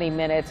 to 20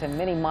 minutes and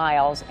many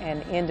miles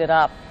and ended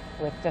up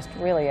with just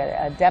really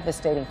a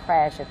devastating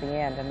crash at the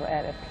end. And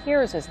it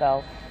appears as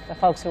though the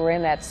folks who were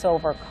in that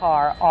silver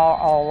car are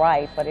all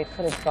right, but it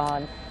could have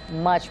gone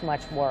much,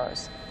 much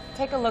worse.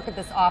 Take a look at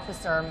this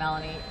officer,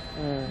 Melanie,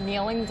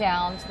 kneeling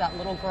down to that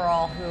little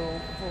girl who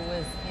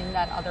was in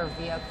that other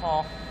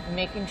vehicle,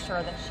 making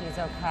sure that she's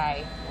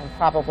okay. And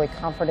probably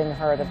comforting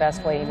her the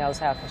best way he knows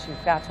how, because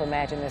you've got to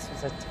imagine this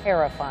was a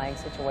terrifying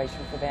situation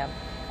for them.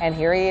 And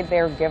here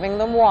they're giving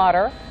them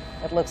water.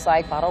 It looks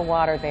like bottled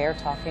water there,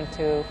 talking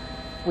to,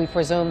 we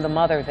presume, the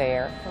mother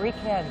there. 3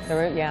 kids.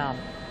 Yeah.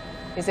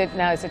 Is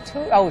it two?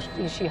 Oh,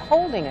 is she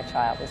holding a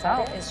child? Is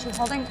that it? Is she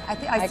holding?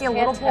 I see a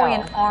little boy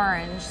in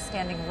orange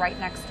standing right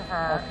next to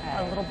her,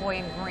 a little boy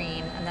in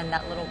green, and then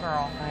that little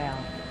girl. Oh, yeah.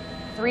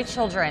 3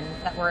 children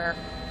that were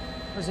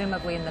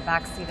presumably in the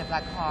back seat of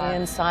that car.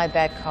 Inside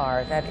that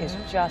car. That is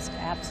just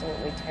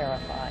absolutely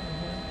terrifying.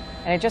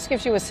 And it just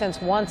gives you a sense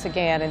once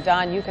again, and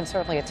Don, you can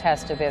certainly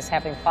attest to this,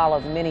 having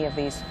followed many of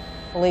these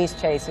police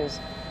chases,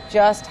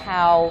 just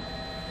how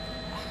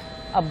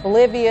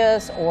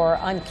oblivious or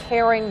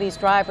uncaring these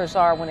drivers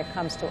are when it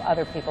comes to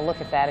other people. Look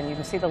at that, and you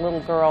can see the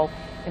little girl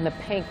in the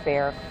pink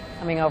there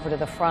coming over to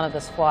the front of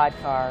the squad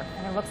car.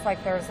 And it looks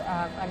like there's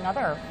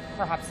another,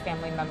 perhaps,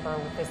 family member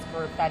with this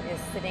group that is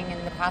sitting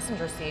in the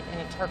passenger seat in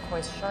a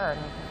turquoise shirt.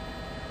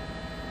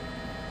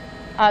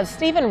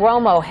 Stephen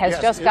Romo has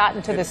just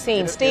gotten to the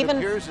scene. Stephen, it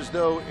appears as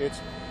though it's,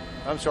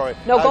 I'm sorry.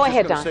 No, go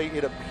ahead, Don.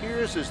 It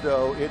appears as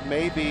though it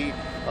may be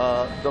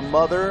the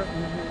mother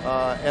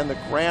and the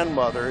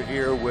grandmother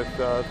here with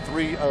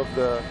 3 of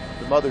the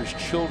mother's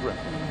children.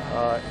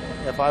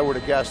 If I were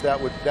to guess,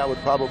 that would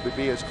probably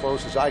be as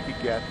close as I could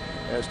get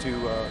as to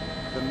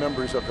the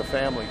members of the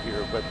family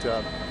here,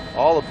 but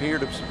all appear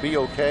to be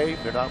okay.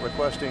 They're not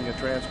requesting a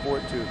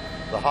transport to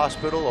the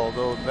hospital,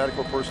 although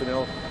medical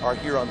personnel are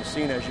here on the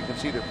scene. As you can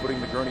see, they're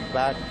putting the gurney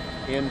back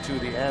into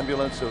the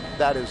ambulance, so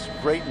that is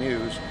great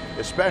news,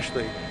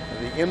 especially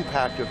the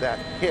impact of that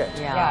hit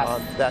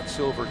on that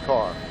silver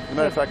car. As a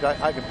matter of fact,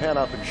 I can pan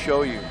up and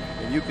show you,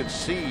 and you can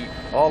see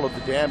all of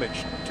the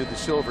damage to the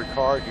silver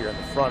car here, and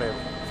the front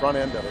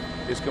end of it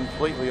is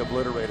completely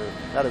obliterated.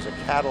 That is a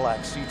Cadillac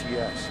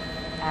CTS.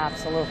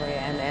 Absolutely,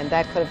 and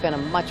that could have been a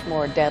much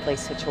more deadly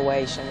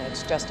situation.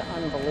 It's just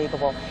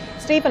unbelievable.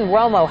 Stephen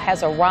Romo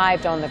has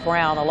arrived on the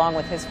ground along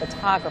with his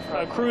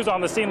photographer. Crews on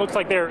the scene. Looks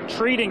like they're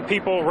treating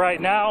people right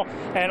now,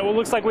 and it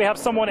looks like we have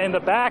someone in the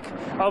back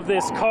of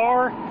this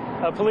car.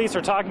 Police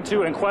are talking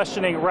to and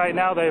questioning right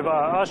now. They've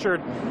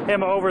ushered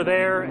him over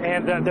there,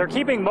 and they're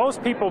keeping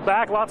most people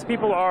back. Lots of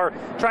people are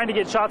trying to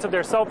get shots of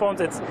their cell phones.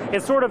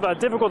 It's sort of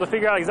difficult to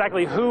figure out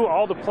exactly who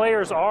all the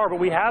players are, but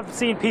we have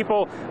seen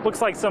people,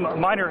 looks like some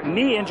minor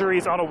knee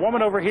injuries on a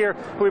woman over here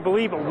who we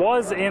believe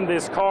was in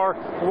this car.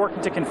 We're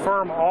working to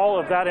confirm all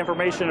of that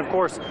information. Of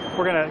course,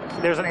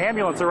 there's an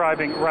ambulance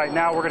arriving right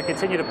now. We're going to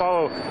continue to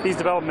follow these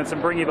developments and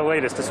bring you the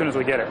latest as soon as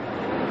we get it.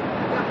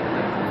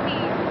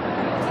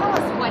 Tell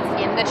us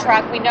what's in the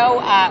truck. We know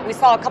we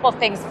saw a couple of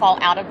things fall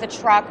out of the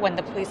truck when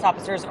the police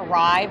officers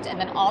arrived, and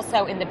then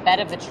also in the bed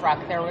of the truck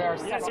there were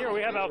several... Yes, here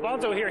we have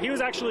Alfonso here. He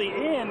was actually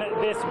in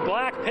this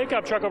black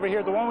pickup truck over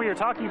here, the one we were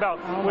talking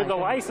about with the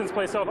license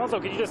plate. So Alfonso,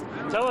 could you just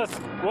tell us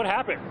what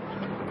happened?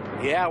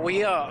 Yeah, we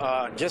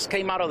just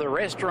came out of the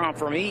restaurant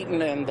from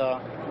eating, and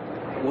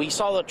we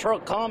saw the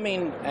truck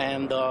coming,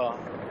 and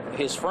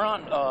his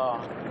front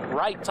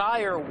right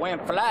tire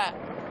went flat,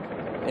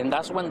 and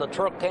that's when the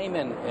truck came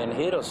and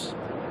hit us.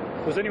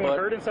 Was anyone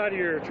hurt inside of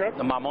your truck?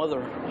 My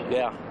mother,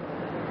 yeah.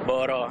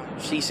 But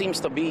she seems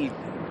to be,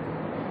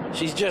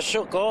 she's just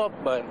shook up,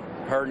 but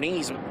her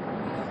knees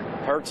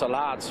hurts a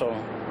lot, so.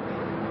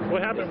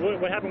 What happened?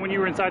 What happened when you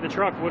were inside the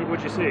truck? What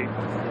did you see?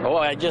 Oh,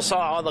 I just saw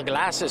all the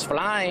glasses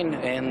flying,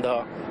 and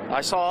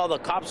I saw all the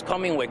cops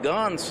coming with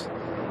guns.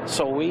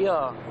 So we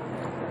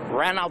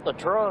ran out the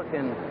truck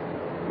and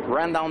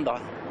ran down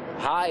the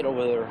hide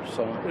over there.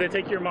 So. Did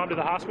they take your mom to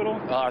the hospital?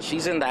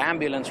 She's in the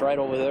ambulance right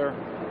over there.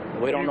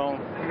 We don't know.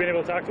 You been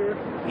able to talk to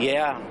her?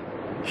 Yeah,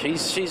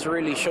 she's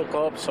really shook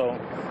up. So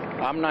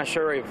I'm not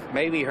sure if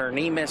maybe her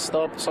knee messed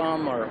up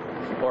some or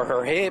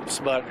her hips,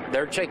 but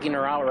they're checking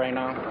her out right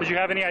now. Did you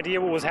have any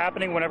idea what was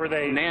happening whenever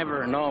they?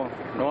 Never, no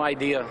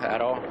idea at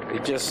all.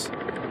 It just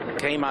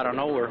came out of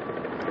nowhere.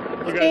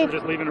 You guys were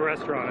just leaving the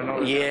restaurant and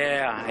all this.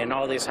 Yeah, and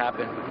all this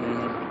happened.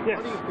 Mm-hmm.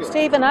 Yeah.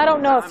 Stephen, I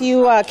don't know if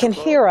you can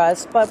hear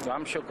us, but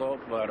I'm shook up,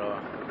 but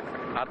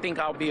I think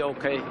I'll be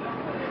okay.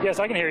 Yes,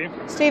 I can hear you.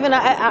 Stephen,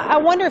 I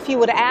wonder if you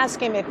would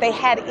ask him if they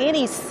had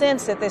any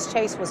sense that this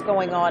chase was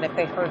going on, if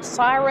they heard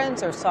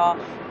sirens or saw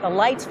the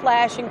lights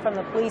flashing from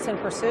the police in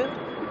pursuit?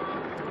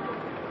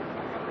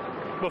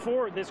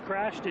 Before this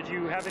crash, did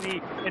you have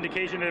any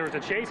indication that there was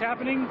a chase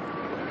happening?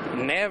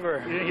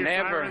 Never.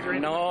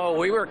 No,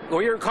 we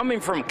were coming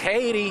from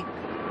Katy,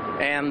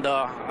 and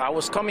I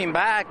was coming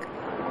back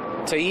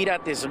to eat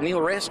at this new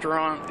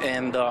restaurant,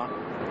 and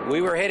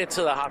we were headed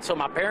to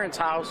my parents'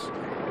 house.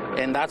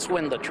 And that's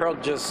when the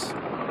truck just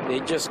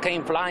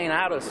came flying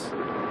at us.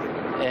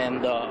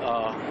 And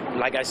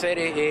like I said,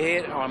 it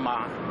hit on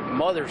my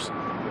mother's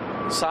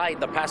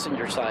side, the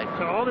passenger side.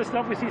 So all this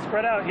stuff we see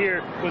spread out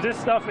here, was this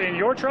stuff in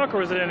your truck or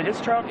was it in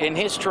his truck? In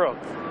his truck.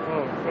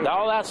 Oh, okay.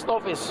 All that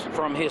stuff is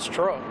from his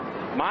truck.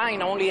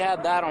 Mine only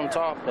had that on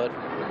top, but...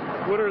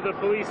 What are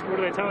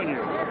they telling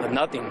you?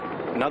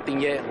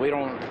 Nothing yet.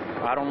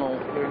 I don't know.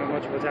 You don't know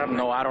much of what's happening?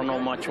 No, I don't know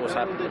much what's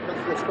happening.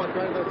 The squad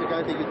driver, that's the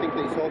guy that you think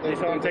they saw? You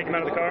saw him take him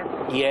out of the car?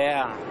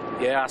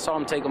 Yeah, I saw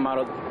him take him out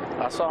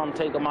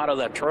of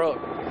that truck,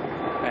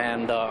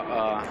 and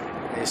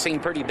it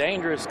seemed pretty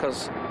dangerous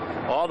because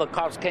all the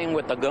cops came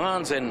with the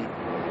guns, and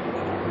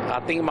I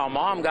think my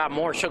mom got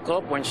more shook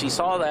up when she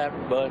saw that,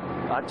 but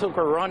I took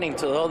her running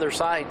to the other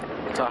side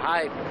to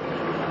hide.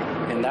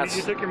 And that's...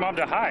 You took your mom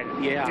to hide?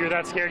 Yeah. You were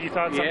that scared you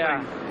thought something?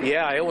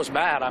 Yeah, it was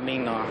bad. I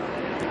mean,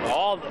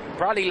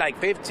 probably like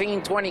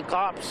 15, 20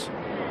 cops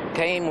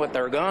came with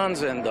their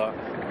guns, and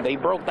they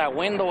broke that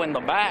window in the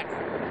back,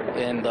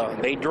 and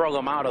they drug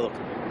them out of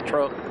the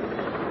truck.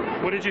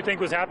 What did you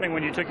think was happening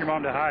when you took your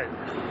mom to hide?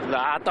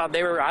 I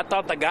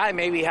thought the guy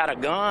maybe had a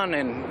gun,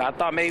 and I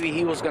thought maybe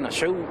he was gonna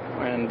shoot,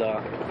 and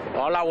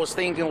all I was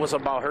thinking was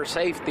about her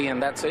safety,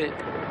 and that's it.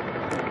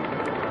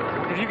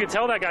 If you could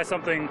tell that guy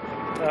something,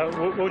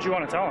 what would you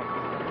want to tell him?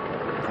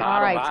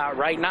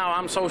 Right now,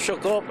 I'm so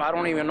shook up, I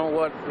don't even know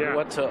what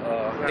to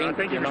think.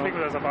 Thank you for speaking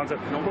with us, Alfonso.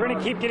 We're going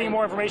to keep getting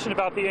more information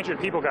about the injured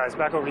people, guys.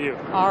 Back over to you.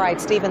 All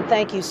right, Stephen,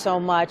 thank you so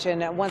much.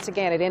 And once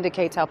again, it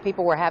indicates how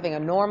people were having a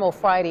normal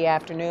Friday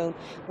afternoon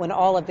when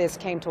all of this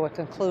came to a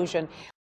conclusion.